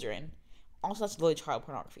children, also that's literally child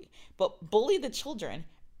pornography, but bully the children,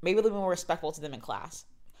 maybe they'll be more respectful to them in class.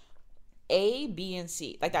 A, B, and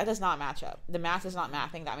C. Like, that does not match up. The math is not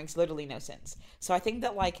mathing. That makes literally no sense. So I think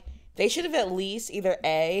that, like, they should have at least either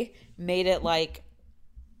A, made it, like,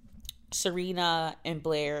 Serena and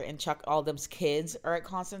Blair and Chuck, all them's kids are at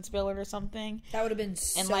Constance Spiller or something. That would have been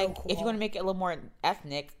so cool. And, like, cool. if you want to make it a little more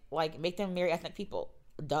ethnic, like, make them marry ethnic people.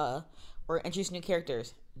 Duh. Or introduce new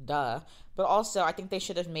characters. Duh. But also, I think they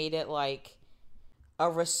should have made it, like, a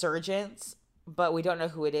resurgence, but we don't know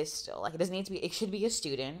who it is still. Like, it doesn't need to be, it should be a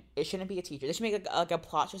student. It shouldn't be a teacher. They should make like a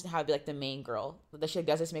plot just to have it be like the main girl. That she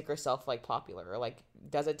does this to make herself like popular, or like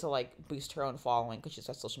does it to like boost her own following because she's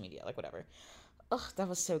on social media, like whatever. Ugh, that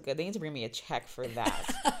was so good. They need to bring me a check for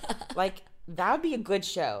that. Like, that would be a good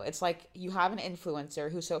show. It's like you have an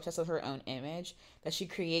influencer who's so obsessed with her own image that she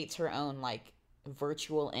creates her own like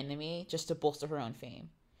virtual enemy just to bolster her own fame.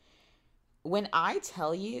 When I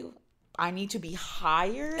tell you I need to be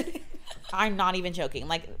hired, I'm not even joking.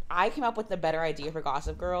 Like, I came up with a better idea for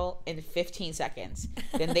Gossip Girl in 15 seconds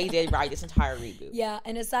than they did write this entire reboot. Yeah,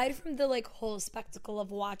 and aside from the like whole spectacle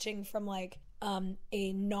of watching from like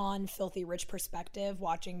a non-filthy rich perspective,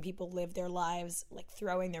 watching people live their lives, like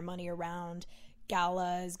throwing their money around,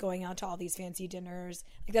 galas, going out to all these fancy dinners,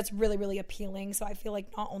 like that's really, really appealing. So I feel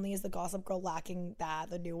like not only is the Gossip Girl lacking that,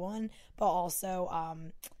 the new one, but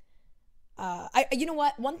also you know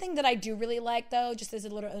what? One thing that I do really like, though, just as a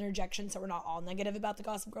little interjection, so we're not all negative about the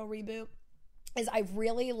Gossip Girl reboot, is I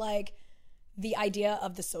really like the idea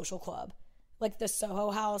of the social club, like the Soho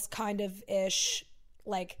House kind of ish,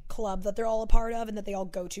 like club that they're all a part of and that they all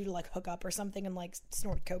go to like hook up or something and like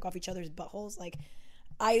snort coke off each other's buttholes. Like,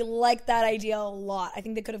 I like that idea a lot. I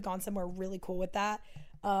think they could have gone somewhere really cool with that.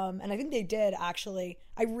 And I think they did, actually.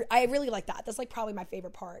 I really like that. That's like probably my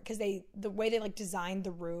favorite part, because the way they like designed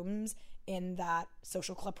the rooms in that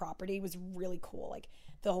social club property was really cool. Like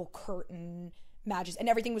the whole curtain matches and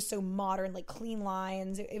everything was so modern, like clean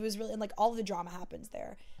lines. It was really, and like all of the drama happens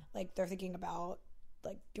there. Like they're thinking about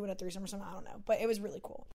like doing a threesome or something. I don't know, but it was really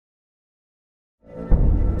cool.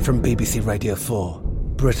 From BBC Radio 4,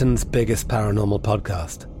 Britain's biggest paranormal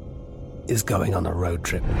podcast is going on a road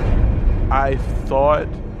trip. I thought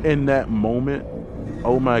in that moment,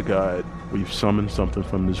 oh my God, we've summoned something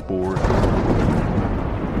from this board.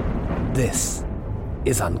 This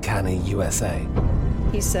is Uncanny USA.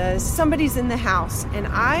 He says, somebody's in the house, and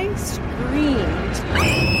I screamed.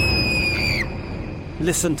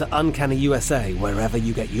 Listen to Uncanny USA wherever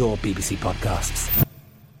you get your BBC podcasts,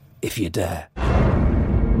 if you dare.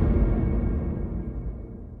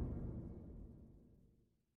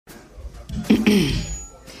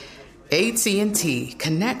 AT&T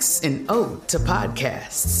connects an ode to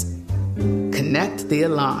podcasts. Connect the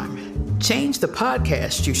alarm. Change the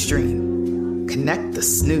podcast you stream. Connect the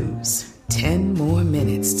snooze. 10 more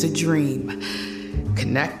minutes to dream.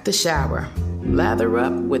 Connect the shower. Lather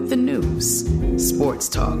up with the news. Sports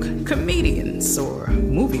talk, comedians, or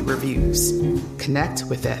movie reviews. Connect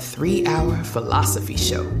with that 3-hour philosophy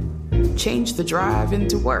show. Change the drive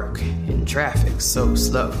into work in traffic so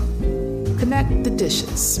slow. Connect the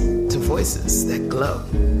dishes to voices that glow.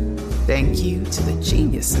 Thank you to the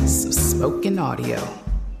geniuses of spoken audio.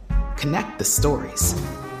 Connect the stories.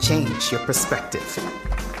 Change your perspective.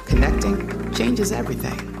 Connecting changes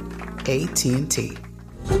everything. AT&T.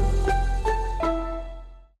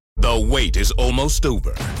 The wait is almost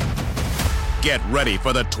over. Get ready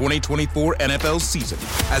for the 2024 NFL season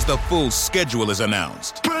as the full schedule is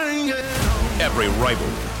announced. Every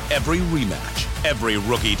rivalry, every rematch, every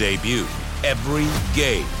rookie debut, every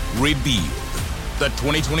game revealed. The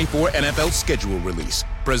 2024 NFL schedule release,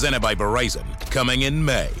 presented by Verizon, coming in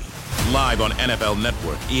May. Live on NFL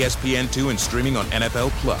Network, ESPN2, and streaming on NFL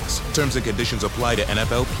Plus. Terms and conditions apply to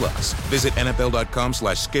NFL Plus. Visit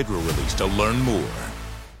NFL.com/schedule release to learn more.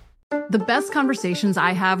 The best conversations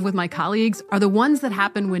I have with my colleagues are the ones that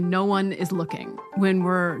happen when no one is looking, when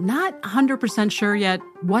we're not 100% sure yet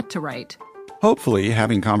what to write. Hopefully,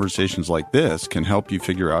 having conversations like this can help you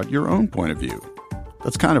figure out your own point of view.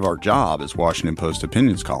 That's kind of our job as Washington Post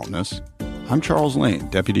opinions columnists. I'm Charles Lane,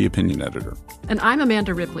 Deputy Opinion Editor. And I'm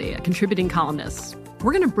Amanda Ripley, a contributing columnist.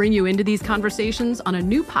 We're going to bring you into these conversations on a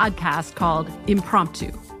new podcast called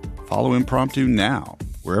Impromptu. Follow Impromptu now,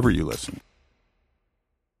 wherever you listen.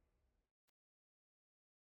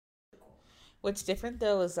 What's different,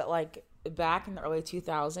 though, is that, like, back in the early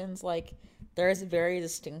 2000s, like, there's very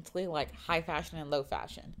distinctly, like, high fashion and low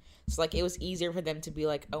fashion. So, like, it was easier for them to be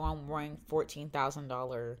like, oh, I'm wearing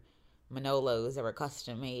 $14,000 Manolos that were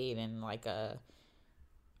custom made and, like, I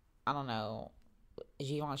don't know,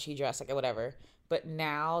 Givenchy dress, like, whatever. But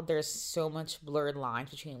now there's so much blurred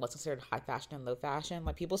lines between what's considered high fashion and low fashion.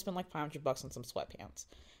 Like, people spend, like, $500 on some sweatpants.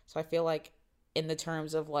 So I feel like in the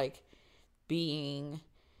terms of, like, being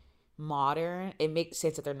modern, it makes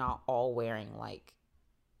sense that they're not all wearing like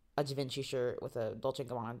a Givenchy shirt with a Dolce &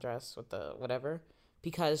 Gabbana dress with the whatever,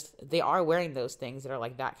 because they are wearing those things that are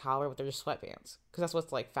like that caliber, but they're just sweatpants, because that's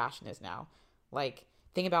what's like fashion is now. Like,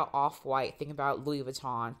 think about Off-White, think about Louis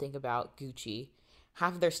Vuitton, think about Gucci.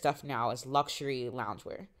 Half of their stuff now is luxury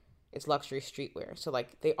loungewear. It's luxury streetwear. So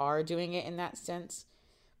like they are doing it in that sense,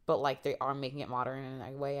 but like they are making it modern in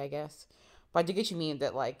a way, I guess. But I do get you mean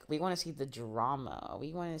that, like, we want to see the drama.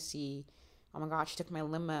 We want to see, oh my gosh, she took my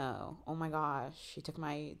limo. Oh my gosh, she took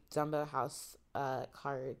my Dumbo House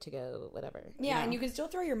card to go, whatever. Yeah, you know? And you can still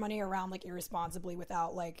throw your money around, like, irresponsibly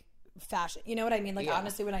without, like, fashion. You know what I mean? Like, Yeah.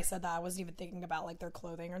 honestly, when I said that, I wasn't even thinking about like their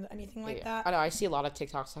clothing or anything like that. I know. I see a lot of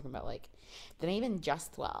TikToks talking about like, they didn't even dress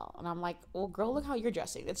well, and I'm like, well, girl, look how you're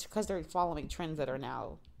dressing. It's because they're following trends that are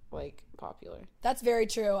now like popular. That's very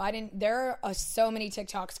true. There are so many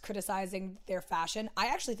TikToks criticizing their fashion. I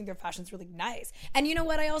actually think their fashion's really nice. And you know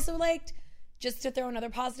what I also liked? Just to throw another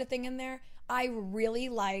positive thing in there, I really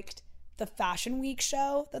liked the Fashion Week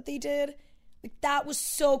show that they did. Like, that was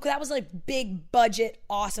so cool. That was like big budget,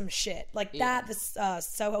 awesome shit. Like that, this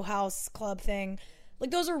Soho House Club thing.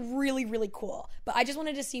 Like, those are really, really cool. But I just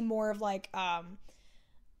wanted to see more of like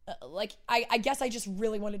I guess I just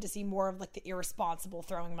really wanted to see more of like the irresponsible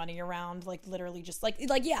throwing money around, like literally just like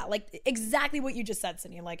exactly what you just said,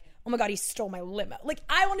 Sydney. Like, oh my God, he stole my limo. Like,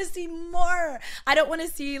 I want to see more. I don't want to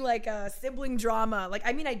see like a sibling drama. Like,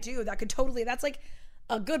 I mean, I do. That's like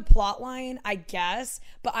a good plot line, I guess.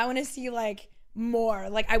 But I want to see like more.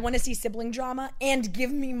 Like, I want to see sibling drama and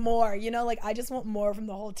give me more. You know, like, I just want more from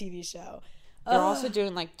the whole TV show. They're also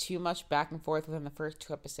doing like too much back and forth within the first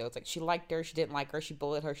 2 episodes. Like, she liked her, she didn't like her, she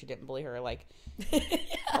bullied her, she didn't bully her. Like,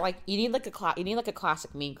 like you need like a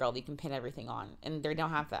classic Mean Girl that you can pin everything on, and they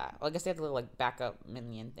don't have that. Well, I guess they have to like back up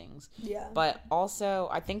million things. Yeah. But also,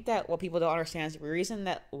 I think that what people don't understand is the reason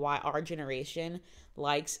that why our generation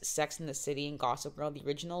likes Sex and the City and Gossip Girl, the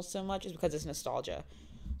originals, so much is because it's nostalgia.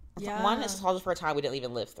 Yeah. One, it's nostalgia for a time we didn't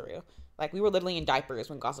even live through. Like, we were literally in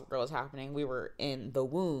diapers when Gossip Girl was happening. We were in the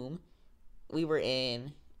womb. We were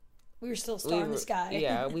still a star in the sky.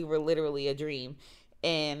 Yeah, we were literally a dream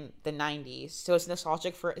in the 90s. So it's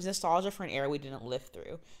nostalgia for an era we didn't live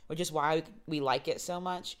through, which is why we like it so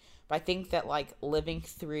much. But I think that like living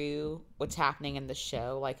through what's happening in the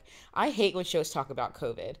show, like, I hate when shows talk about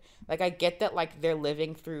COVID. Like, I get that like they're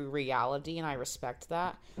living through reality, and I respect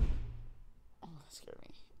that. Oh, that scared me.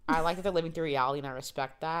 I like that they're living through reality, and I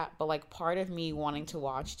respect that. But like, part of me wanting to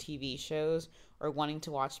watch TV shows or wanting to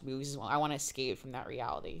watch movies, I want to escape from that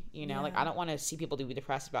reality, you know? Yeah. Like, I don't want to see people be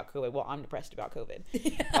depressed about COVID. Well, I'm depressed about COVID.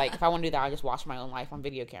 Yeah. Like, if I want to do that, I just watch my own life on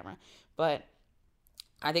video camera. But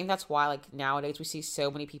I think that's why, like, nowadays we see so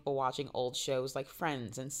many people watching old shows like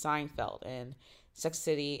Friends and Seinfeld and Sex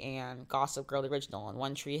City and Gossip Girl, the original, and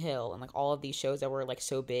One Tree Hill, and like all of these shows that were like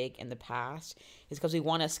so big in the past, is because we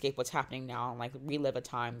want to escape what's happening now and like relive a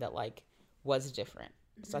time that like was different.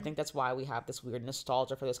 So I think that's why we have this weird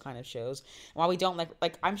nostalgia for those kind of shows. And why we don't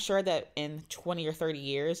like I'm sure that in 20 or 30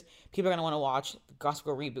 years, people are going to want to watch the Gossip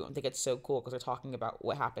Girl reboot and think it's so cool because they're talking about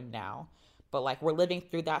what happened now. But like, we're living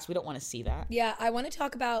through that, so we don't want to see that. Yeah, I want to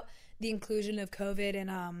talk about the inclusion of COVID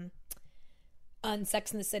and on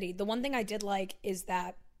Sex and the City. The one thing I did like is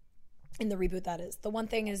that, in the reboot that is, the one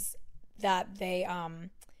thing is that they,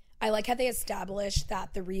 I like how they established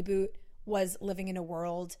that the reboot was living in a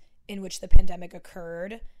world in which the pandemic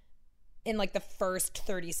occurred in like the first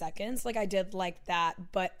 30 seconds. Like, I did like that,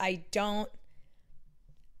 but I'm trying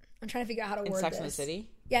to figure out how to word this. In Sex and the City?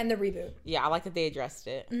 Yeah, in the reboot. Yeah, I like that they addressed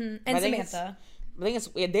it. Mm-hmm. And Samantha. I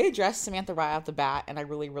think they addressed Samantha right off the bat, and I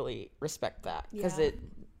really, really respect that. Because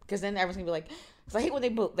then everyone's going to be like, because I hate when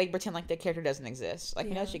they pretend like the character doesn't exist. Like,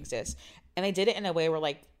 you know she exists. And they did it in a way where,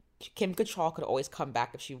 like, Kim Cattrall could always come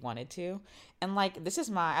back if she wanted to. And, like,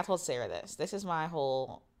 I told Sarah this is my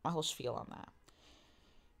whole spiel on that.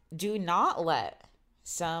 Do not let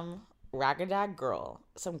some ragadag girl,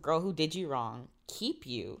 some girl who did you wrong, keep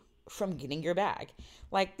you from getting your bag.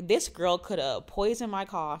 Like, this girl could have poisoned my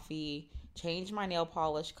coffee, changed my nail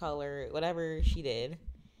polish color, whatever she did.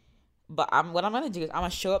 But what I'm going to do is I'm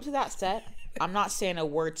going to show up to that set. I'm not saying a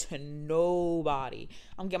word to nobody.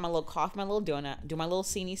 I'm going to get my little coffee, my little donut, do my little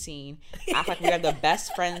scene, act like we are the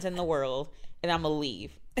best friends in the world, and I'm going to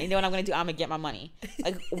leave. And you know what I'm going to do? I'm going to get my money.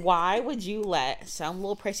 Like, why would you let some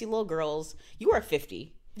little pricey little girls, you are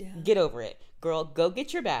 50. Yeah. Get over it. Girl, go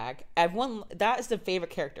get your bag. Everyone, that is the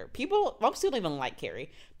favorite character. Most people don't even like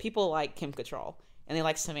Carrie. People like Kim Cattrall, and they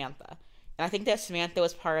like Samantha. And I think that Samantha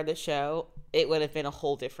was part of the show, it would have been a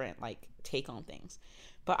whole different, like, take on things.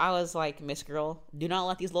 But I was like, Miss Girl, do not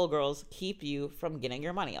let these little girls keep you from getting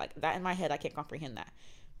your money. Like, that in my head, I can't comprehend that.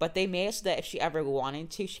 But they made it so that if she ever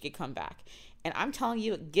wanted to, she could come back. And I'm telling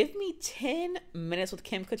you, give me 10 minutes with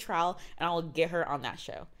Kim Cattrall, and I will get her on that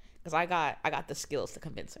show. Because I got the skills to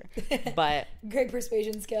convince her. But great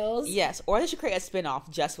persuasion skills. Yes. Or they should create a spinoff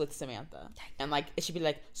just with Samantha. And like, it should be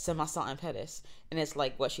like Samantha in Paris. And it's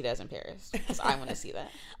like what she does in Paris. Because I want to see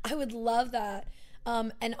that. I would love that.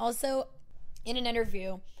 And also, in an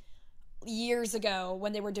interview years ago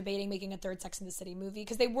when they were debating making a third Sex and the City movie,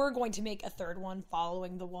 because they were going to make a third one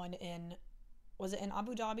following the one in, was it in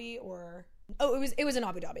Abu Dhabi or? Oh, it was in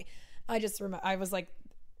Abu Dhabi. I just remember, I was like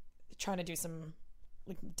trying to do some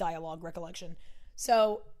like dialogue recollection.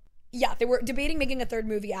 So Yeah, they were debating making a third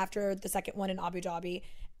movie after the second one in Abu Dhabi,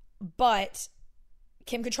 but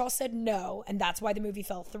Kim Cattrall said no, and that's why the movie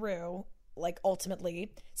fell through. Like,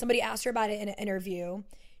 ultimately, somebody asked her about it in an interview.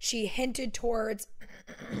 She hinted towards,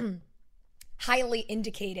 highly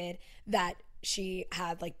indicated that she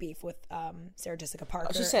had like beef with Sarah Jessica Parker.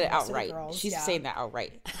 Oh, she said it outright. She's saying that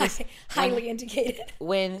outright. Highly indicated.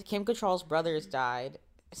 When Kim Cattrall's brothers died,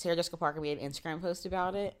 Sarah Jessica Parker made an Instagram post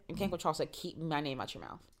about it, and Kim Cattrall said, "Keep my name out your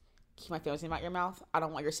mouth. Keep my family's name out your mouth. I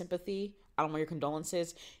don't want your sympathy. I don't want your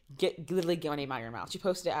condolences. Literally get my name out of your mouth." She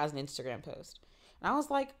posted it as an Instagram post, and I was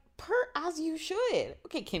like, as you should.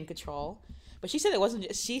 Okay, Kim Cattrall. But she said it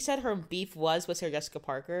wasn't. She said her beef was with Sarah Jessica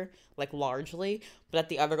Parker, like, largely, but that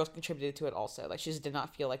the other girls contributed to it also. Like, she just did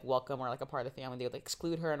not feel like welcome or like a part of the family. They would like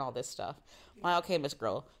exclude her and all this stuff. I'm like, okay, Miss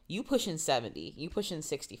Girl, you pushing 70, you pushing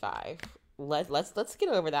 65. Let's get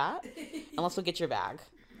over that, and let's go get your bag.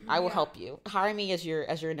 I will help you. Hire me as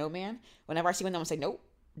your no man. Whenever I see one, I'm gonna say, nope,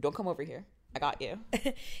 don't come over here. I got you.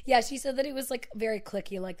 Yeah, she said that it was like very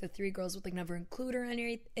cliquey. Like, the three girls would like never include her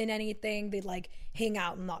in anything. They'd like hang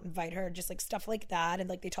out and not invite her, just like stuff like that. And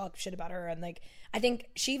like they talk shit about her. And like, I think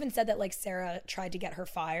she even said that like Sarah tried to get her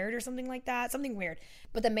fired or something like that. Something weird.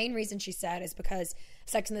 But the main reason she said is because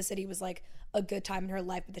Sex and the City was like a good time in her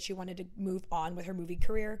life, but that she wanted to move on with her movie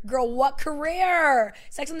career. Girl, what career?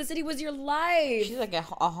 Sex and the City was your life. She's like a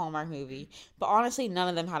Hallmark movie. But honestly, none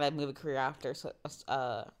of them had a movie career after Sex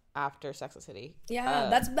and the City. Yeah,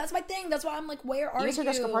 that's my thing. That's why I'm like, where are you? Even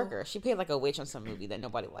Jessica Parker. She played like a witch on some movie that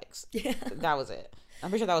nobody likes. Yeah. That was it. I'm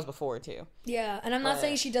pretty sure that was before too. Yeah, and I'm not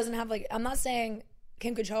saying she doesn't have like, I'm not saying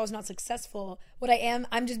Kim Cattrall is not successful. What I am,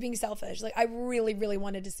 I'm just being selfish. Like, I really, really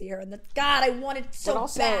wanted to see her, and God, I wanted so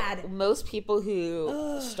also, bad. Most people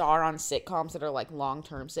who star on sitcoms that are like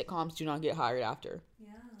long-term sitcoms do not get hired after.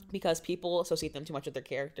 Yeah. Because people associate them too much with their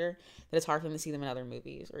character that it's hard for them to see them in other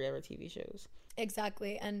movies or other TV shows.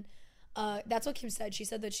 Exactly. And that's what Kim said. She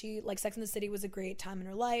said that she, like, Sex and the City was a great time in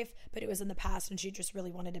her life, but it was in the past and she just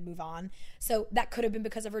really wanted to move on. So that could have been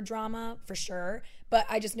because of her drama, for sure. But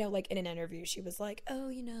I just know, like, in an interview, she was like, oh,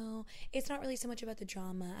 you know, it's not really so much about the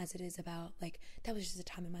drama as it is about, like, that was just a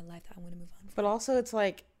time in my life that I want to move on from. But also, it's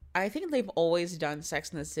like, I think they've always done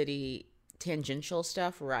Sex and the City tangential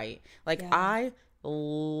stuff right. Like, yeah. I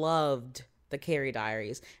loved the Carrie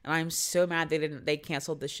Diaries, and I'm so mad they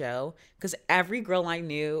canceled the show, because every girl I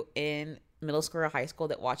knew in middle school or high school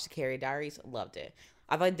that watched the Carrie Diaries loved it.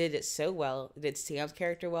 I thought they did it so well. They did Sam's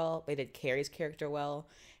character well, they did Carrie's character well,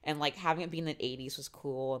 and like having it be in the 80s was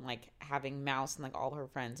cool, and like having Mouse and like all her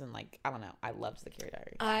friends, and like, I don't know, I loved the Carrie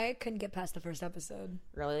Diaries. I couldn't get past the first episode.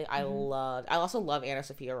 Really? I also love Anna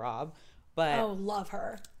Sophia Robb. But love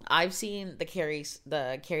her. I've seen the Carrie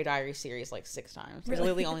Diaries series like 6 times. There's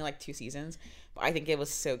literally only like 2 seasons, but I think it was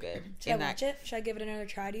so good. Should I watch it? Should I give it another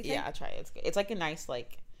try? Do you think? Yeah, try it. It's good. It's like a nice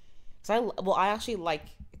like. I actually like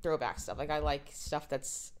throwback stuff. Like, I like stuff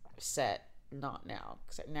that's set not now,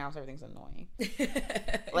 because now everything's annoying.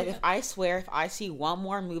 Like, if I see one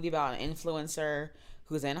more movie about an influencer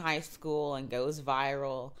who's in high school and goes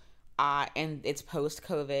viral, and it's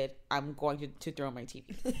post-COVID, I'm going to throw my TV.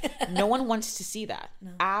 No one wants to see that. No.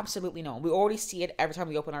 Absolutely no one. We already see it every time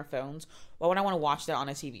we open our phones. Why would I want to watch that on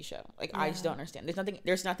a TV show? Like, yeah. I just don't understand.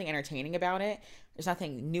 There's nothing entertaining about it. There's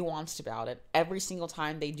nothing nuanced about it. Every single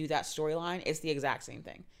time they do that storyline, it's the exact same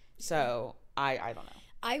thing. So, I don't know.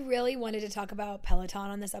 I really wanted to talk about Peloton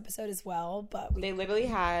on this episode as well, but they literally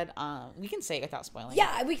had, we can say it without spoiling.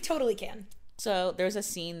 Yeah, we totally can. So there's a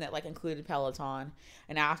scene that like included Peloton,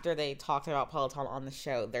 and after they talked about Peloton on the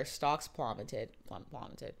show, their stocks plummeted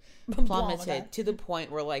to the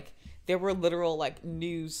point where like there were literal like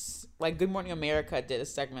news, like Good Morning America did a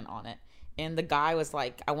segment on it, and the guy was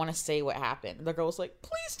like, I want to say what happened. The girl was like,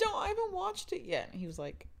 please don't, I haven't watched it yet. And he was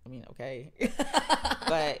like, I mean, okay.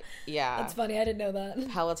 But yeah, that's funny. I didn't know that.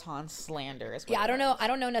 Peloton slander is what I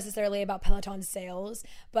don't know necessarily about Peloton sales,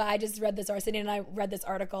 but I just read this article, and I read this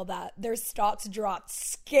article that their stocks dropped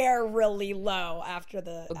scarily low after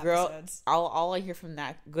the episodes. All I hear from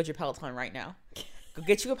that, go get your Peloton right now. Go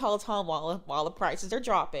get you a Peloton while the prices are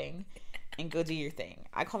dropping, and go do your thing.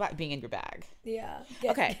 I call that being in your bag. Yeah.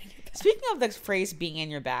 Okay. Speaking of the phrase being in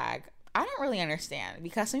your bag, I don't really understand,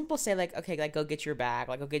 because some people say like, okay, like go get your bag,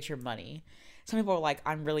 like go get your money. Some people are like,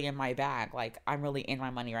 I'm really in my bag, like I'm really in my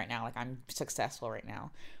money right now, like I'm successful right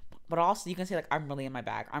now. But also you can say like, I'm really in my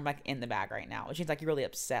bag, I'm like in the bag right now, which means like you're really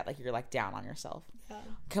upset, like you're like down on yourself. Yeah.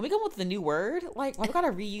 Can we come up with a new word? Like, why we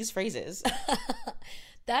gotta reuse phrases?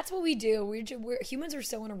 That's what we do. We're humans are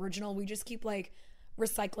so unoriginal. We just keep like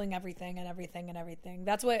recycling everything and everything and everything.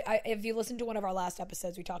 That's what if you listen to one of our last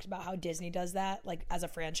episodes, we talked about how Disney does that, like as a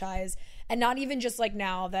franchise, and not even just like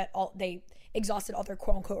now that they exhausted all their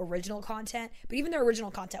quote unquote original content, but even their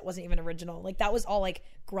original content wasn't even original. Like that was all like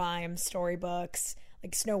Grimes storybooks,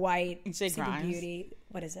 like Snow White, Sleeping Beauty.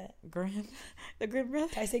 What is it? Grimm, the Grimm brothers.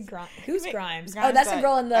 Did I say Grimes? Who's Grimes? Oh, that's the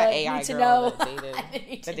girl in the AI Need to girl Know.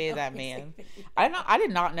 that dated that man. I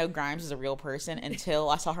did not know Grimes was a real person until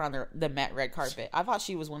I saw her on the Met red carpet. I thought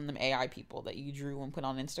she was one of them AI people that you drew and put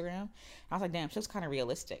on Instagram. I was like, damn, she looks kind of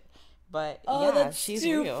realistic. But yeah, that's she's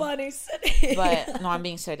too real. Funny. But no, I'm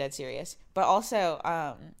being so dead serious. But also,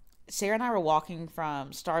 Sarah and I were walking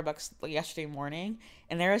from Starbucks yesterday morning,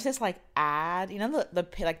 and there was this like ad, you know, the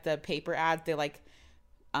paper ads they like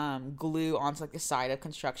glue onto like the side of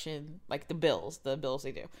construction, like the bills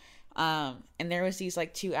they do. And there was these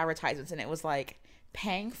like 2 advertisements, and it was like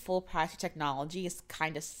paying full price for technology is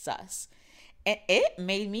kind of sus, and it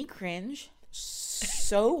made me cringe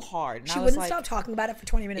so hard. And she wouldn't stop talking about it for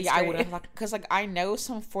 20 minutes. Yeah, straight. I wouldn't, because like I know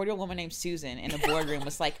some 40-year-old woman named Susan in a boardroom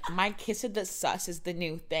was like, my kid said that sus is the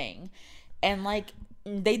new thing, and like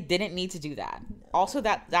they didn't need to do that. Also,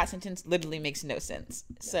 that sentence literally makes no sense.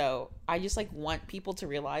 So I just like want people to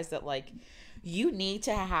realize that like you need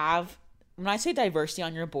to have. When I say diversity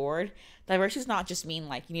on your board, diversity does not just mean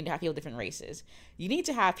like you need to have people of different races. You need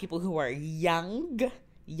to have people who are young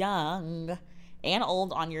and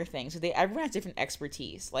old on your thing. So everyone has different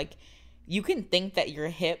expertise. Like you can think that you're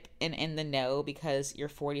hip and in the know because you're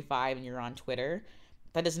 45 and you're on Twitter.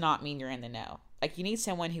 That does not mean you're in the know. Like you need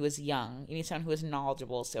someone who is young. You need someone who is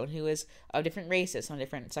knowledgeable. Someone who is of different races, some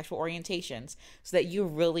different sexual orientations, so that you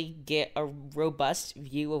really get a robust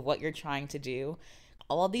view of what you're trying to do.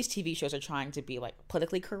 All of these TV shows are trying to be like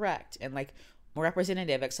politically correct and like more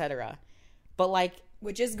representative, etc. But like,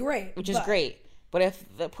 which is great. But if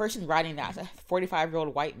the person writing that is a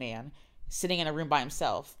 45-year-old white man sitting in a room by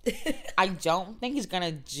himself, I don't think he's going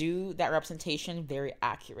to do that representation very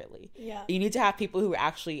accurately. Yeah. You need to have people who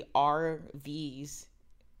actually are these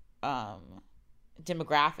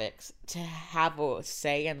demographics to have a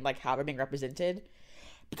say in like how they're being represented,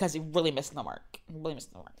 because it really missed the mark.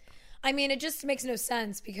 I mean, it just makes no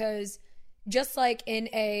sense, because just like in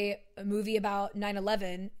a movie about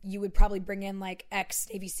 9/11, you would probably bring in like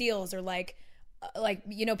ex-Navy SEALs or like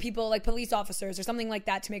you know, people like police officers or something like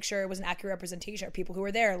that to make sure it was an accurate representation of people who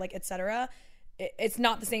were there, like etc. It's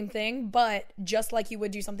not the same thing, but just like you would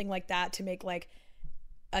do something like that to make like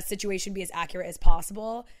a situation be as accurate as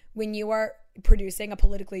possible, when you are producing a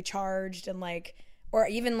politically charged and like, or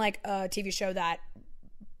even like a TV show that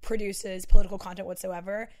produces political content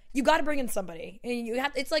whatsoever, you got to bring in somebody, and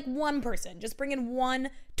it's like one person. Just bring in one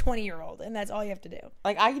 20-year-old, and that's all you have to do.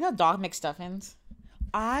 Like you know, Doc McStuffins.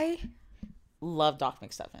 I love Doc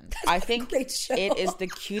McStuffins. I think it is the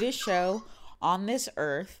cutest show on this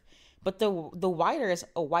earth. But the writer is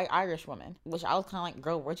a white Irish woman, which I was kind of like,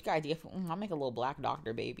 girl, where'd you get idea from? I'll make a little black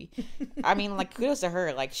doctor, baby. I mean, like, kudos to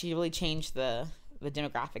her. Like, she really changed the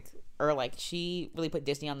demographic, or like she really put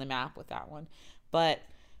Disney on the map with that one. But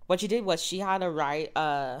what she did was she had to write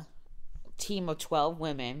a team of 12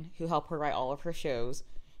 women who help her write all of her shows,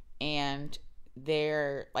 and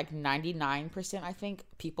they're like 99%, I think,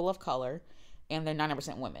 people of color, and they're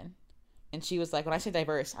 90% women. And she was like, when I say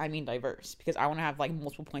diverse, I mean diverse, because I want to have like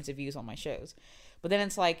multiple points of views on my shows. But then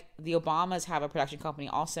it's like the Obamas have a production company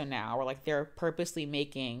also now, where like they're purposely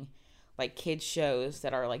making like kids shows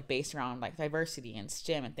that are like based around like diversity and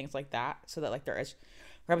STEM and things like that, so that like there is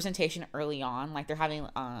representation early on. Like they're having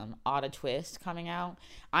Odd a Twist coming out.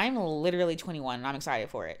 I'm literally 21 and I'm excited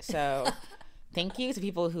for it. So thank you to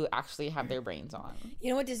people who actually have their brains on.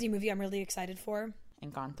 You know what Disney movie I'm really excited for?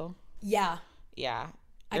 Encanto. Yeah.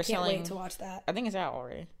 They're I can't wait to watch that. I think it's out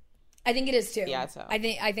already. I think it is too. Yeah, it's out.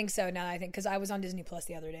 I think so. Now I think, because I was on Disney Plus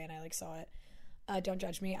the other day and I like saw it. Don't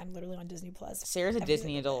judge me. I'm literally on Disney Plus. Sarah's a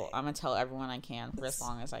Disney adult. I'm gonna tell everyone I can for as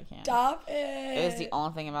long as I can. Stop it. It is the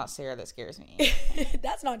only thing about Sarah that scares me.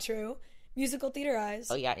 That's not true. Musical theater eyes.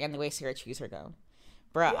 Oh yeah, and the way Sarah chews her gum.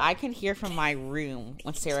 Bruh, yeah. I can hear from my room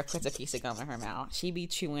when Sarah puts a piece of gum in her mouth. She be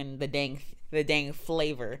chewing the dang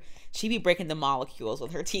flavor. She be breaking the molecules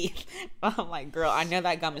with her teeth. I'm like, girl, I know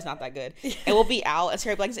that gum is not that good. It will be out, and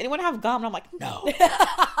Sarah be like, does anyone have gum? And I'm like, no.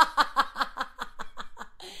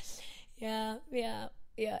 Yeah.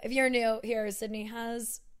 If you're new here, Sydney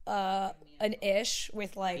has an ish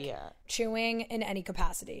with like chewing in any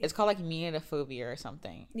capacity. It's called like menophobia or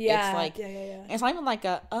something. Yeah. It's like, yeah. It's not even like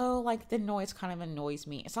like the noise kind of annoys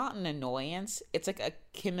me. It's not an annoyance. It's like a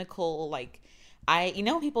chemical, like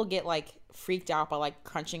people get like freaked out by like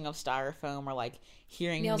crunching of styrofoam or like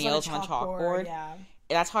hearing nails on a chalkboard. Yeah.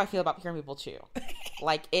 That's how I feel about hearing people chew.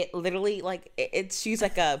 Like, it literally, like, it shoots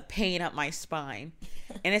like a pain up my spine.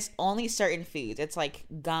 And it's only certain foods. It's like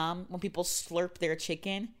gum. When people slurp their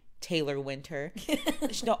chicken, Taylor Winter.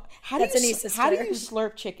 How do you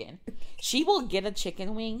slurp chicken? She will get a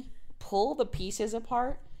chicken wing, pull the pieces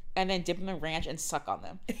apart, and then dip them in ranch and suck on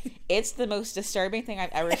them. It's the most disturbing thing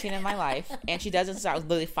I've ever seen in my life. And she does it since I was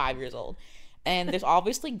literally 5 years old. And there's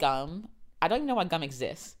obviously gum. I don't even know why gum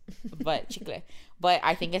exists, but chicle. But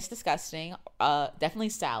I think it's disgusting. Definitely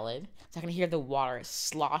salad. So I can hear the water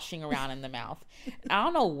sloshing around in the mouth. I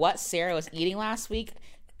don't know what Sarah was eating last week.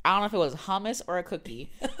 I don't know if it was hummus or a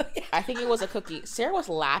cookie. I think it was a cookie. Sarah was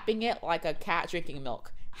lapping it like a cat drinking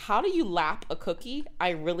milk. How do you lap a cookie? I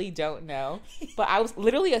really don't know. But I was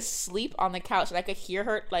literally asleep on the couch and I could hear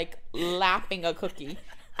her like lapping a cookie.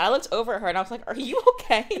 I looked over at her and I was like, "Are you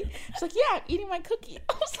okay?" She's like, "Yeah, I'm eating my cookie."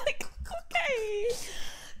 I was like, "Okay."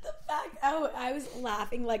 The fact I was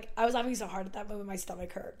laughing, like I was laughing so hard at that moment my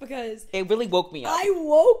stomach hurt because it really woke me up. I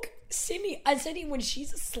woke Sydney. And Sydney, when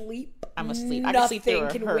she's asleep, I'm asleep. Nothing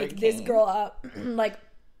can wake this girl up. Like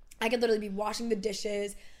I could literally be washing the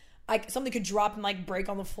dishes. Something could drop and like break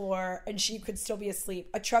on the floor and she could still be asleep.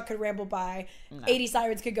 A truck could ramble by. 80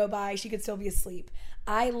 sirens could go by. She could still be asleep.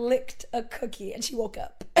 I licked a cookie and she woke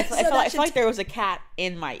up. I felt like there was a cat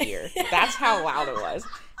in my ear. That's how loud it was.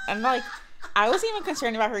 And like, I wasn't even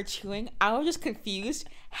concerned about her chewing. I was just confused.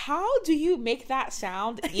 How do you make that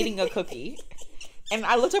sound eating a cookie? And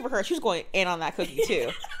I looked over her. She was going in on that cookie too.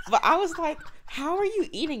 But I was like, how are you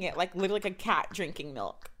eating it? Like literally like a cat drinking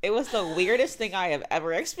milk. It was the weirdest thing I have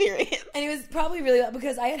ever experienced. And it was probably really loud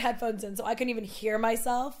because I had headphones in, so I couldn't even hear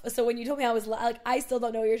myself. So when you told me I was loud, like I still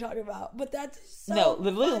don't know what you're talking about. But that's so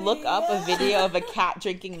literally funny. Look up a video of a cat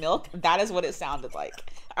drinking milk. That is what it sounded like.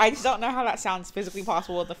 I just don't know how that sounds physically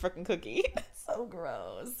possible with a freaking cookie. So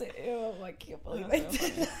gross. Ew, I can't believe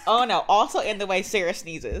it. Oh no, also in the way Sarah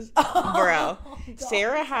sneezes. Bro.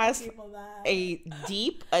 Sarah has a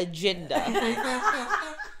deep agenda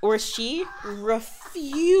where she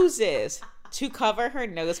refuses to cover her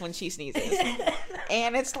nose when she sneezes.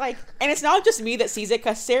 And it's like, and it's not just me that sees it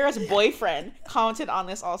because Sarah's boyfriend commented on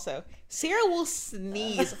this also. Sarah will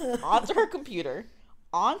sneeze onto her computer,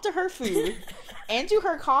 onto her food, into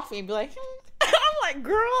her coffee and be like, I'm like,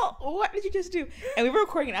 girl, what did you just do? And we were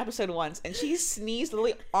recording an episode once and she sneezed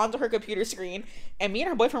literally onto her computer screen and me and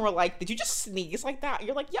her boyfriend were like, did you just sneeze like that? And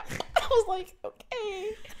you're like, yeah. I was like, okay.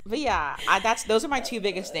 But yeah, those are my two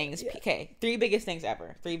biggest things. Okay, 3 biggest things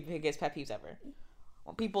ever. 3 biggest pet peeves ever.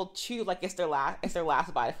 When people chew like it's their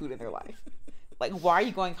last bite of food in their life. Like, why are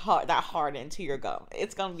you going that hard into your gum?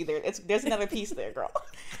 It's gonna be there. There's another piece there, girl.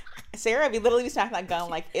 Sarah be literally smacking that gum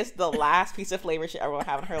like it's the last piece of flavor she ever will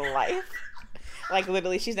have in her life. Like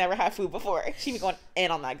literally, she's never had food before. She be going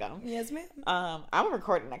in on that gum. Yes, ma'am. I'm gonna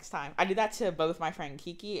record it next time. I do that to both my friend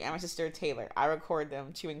Kiki and my sister Taylor. I record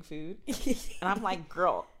them chewing food, and I'm like,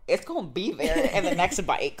 girl, it's gonna be there in the next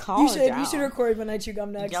bite. Calm down. You should record when I chew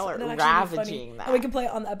gum next. Y'all are ravaging that. And we can play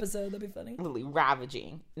it on the episode. That'd be funny. Literally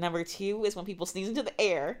ravaging. Number 2 is when people sneeze into the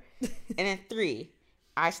air, and then 3,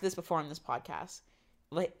 I said this before on this podcast,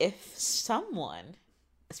 but if someone,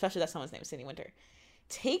 especially that someone's name is Sydney Winter,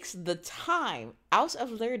 takes the time out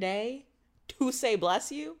of their day to say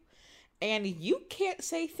bless you and you can't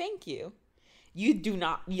say thank you, you do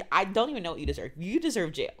not, I don't even know what you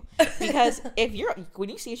deserve jail. Because when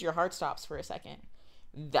you sneeze, your heart stops for a second.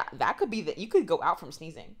 That could be that you could go out from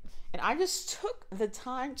sneezing. And I just took the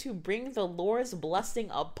time to bring the Lord's blessing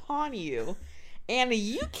upon you and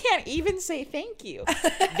you can't even say thank you.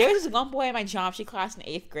 There was this one boy in my geometry class in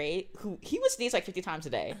 8th grade who he would sneeze like 50 times a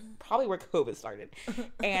day, probably where COVID started.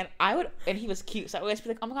 And he was cute, so I would always be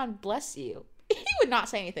like, "Oh my God, bless you." He would not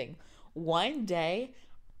say anything. One day,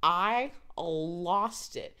 I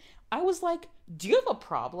lost it. I was like, "Do you have a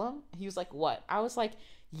problem?" He was like, "What?" I was like,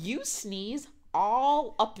 "You sneeze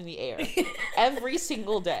all up in the air every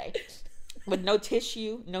single day with no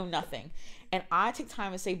tissue, no nothing." And I take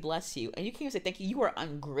time to say bless you, and you can't even say thank you. You are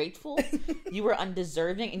ungrateful, you are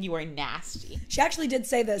undeserving, and you are nasty. She actually did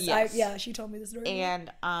say this. Yes. She told me this story.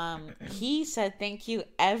 And he said thank you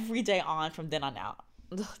every day on from then on out.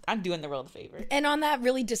 I'm doing the world a favor. And on that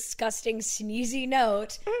really disgusting sneezy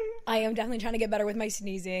note, I am definitely trying to get better with my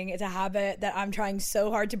sneezing. It's a habit that I'm trying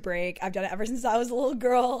so hard to break. I've done it ever since I was a little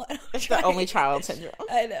girl. It's the only child syndrome.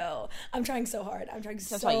 I know. I'm trying so hard.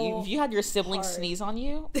 That's why if you had your siblings sneeze on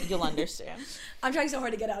you, you'll understand. I'm trying so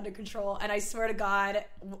hard to get it under control, and I swear to God,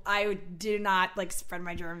 I do not like spread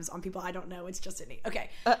my germs on people I don't know. It's just in me. Okay,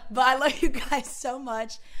 but I love you guys so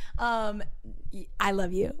much. I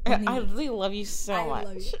love you. I really love you so much.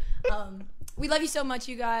 I love you. We love you so much,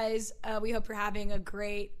 you guys. We hope you're having a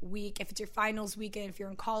great week. If it's your finals weekend, if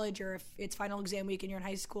you're in college, or if it's final exam week and you're in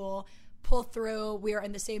high school, pull through. We are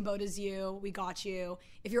in the same boat as you. We got you.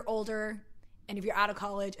 If you're older and if you're out of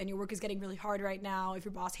college and your work is getting really hard right now, if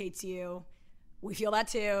your boss hates you, we feel that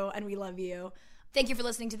too, and we love you. Thank you for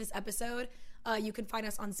listening to this episode. You can find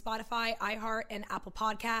us on Spotify, iHeart, and Apple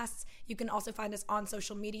Podcasts. You can also find us on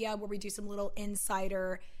social media where we do some little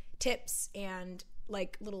insider tips and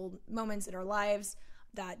like little moments in our lives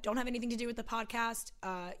that don't have anything to do with the podcast.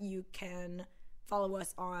 You can follow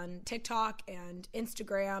us on TikTok and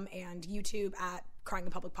Instagram and YouTube at Crying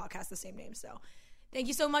in Public Podcast, the same name. So thank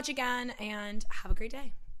you so much again, and have a great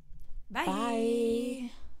day. Bye.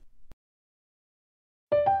 Bye.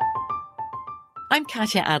 I'm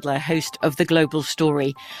Katya Adler, host of The Global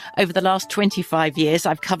Story. Over the last 25 years,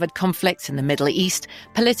 I've covered conflicts in the Middle East,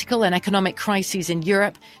 political and economic crises in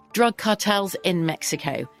Europe, drug cartels in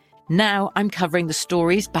Mexico. Now I'm covering the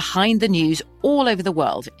stories behind the news all over the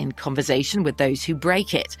world in conversation with those who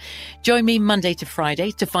break it. Join me Monday to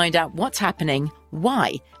Friday to find out what's happening,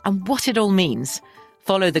 why, and what it all means.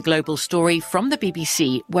 Follow The Global Story from the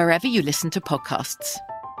BBC wherever you listen to podcasts.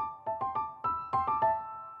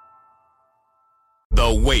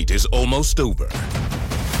 The wait is almost over.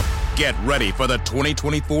 Get ready for the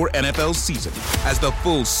 2024 NFL season as the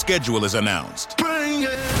full schedule is announced.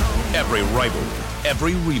 Every rivalry,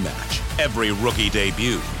 every rematch, every rookie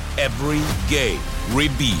debut, every game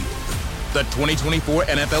revealed. The 2024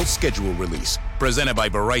 NFL schedule release, presented by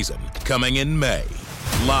Verizon, coming in May.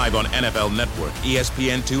 Live on NFL Network,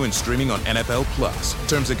 ESPN2, and streaming on NFL Plus.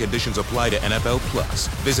 Terms and conditions apply to NFL Plus.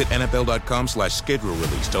 Visit NFL.com/schedule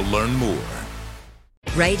release to learn more.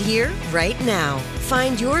 Right here, right now.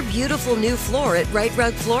 Find your beautiful new floor at Right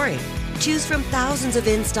Rug Flooring. Choose from thousands of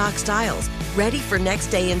in-stock styles, ready for next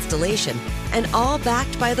day installation, and all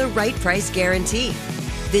backed by the right price guarantee.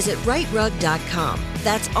 Visit rightrug.com.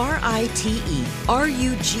 That's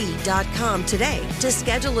RITERUG.com today to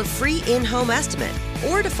schedule a free in-home estimate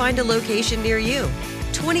or to find a location near you.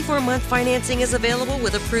 24-month financing is available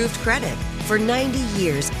with approved credit. For 90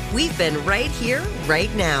 years, we've been right here, right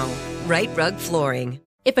now. Right Rug Flooring.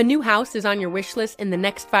 If a new house is on your wish list in the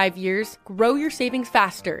next 5 years, grow your savings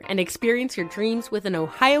faster and experience your dreams with an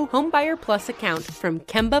Ohio Homebuyer Plus account from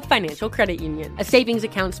Kemba Financial Credit Union. A savings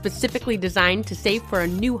account specifically designed to save for a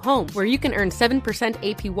new home, where you can earn 7%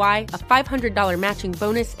 APY, a $500 matching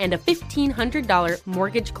bonus, and a $1,500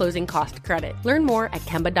 mortgage closing cost credit. Learn more at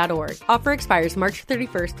Kemba.org. Offer expires March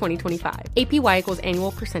 31st, 2025. APY equals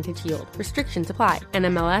annual percentage yield. Restrictions apply.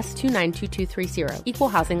 NMLS 292230. Equal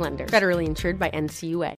housing lender. Federally insured by NCUA.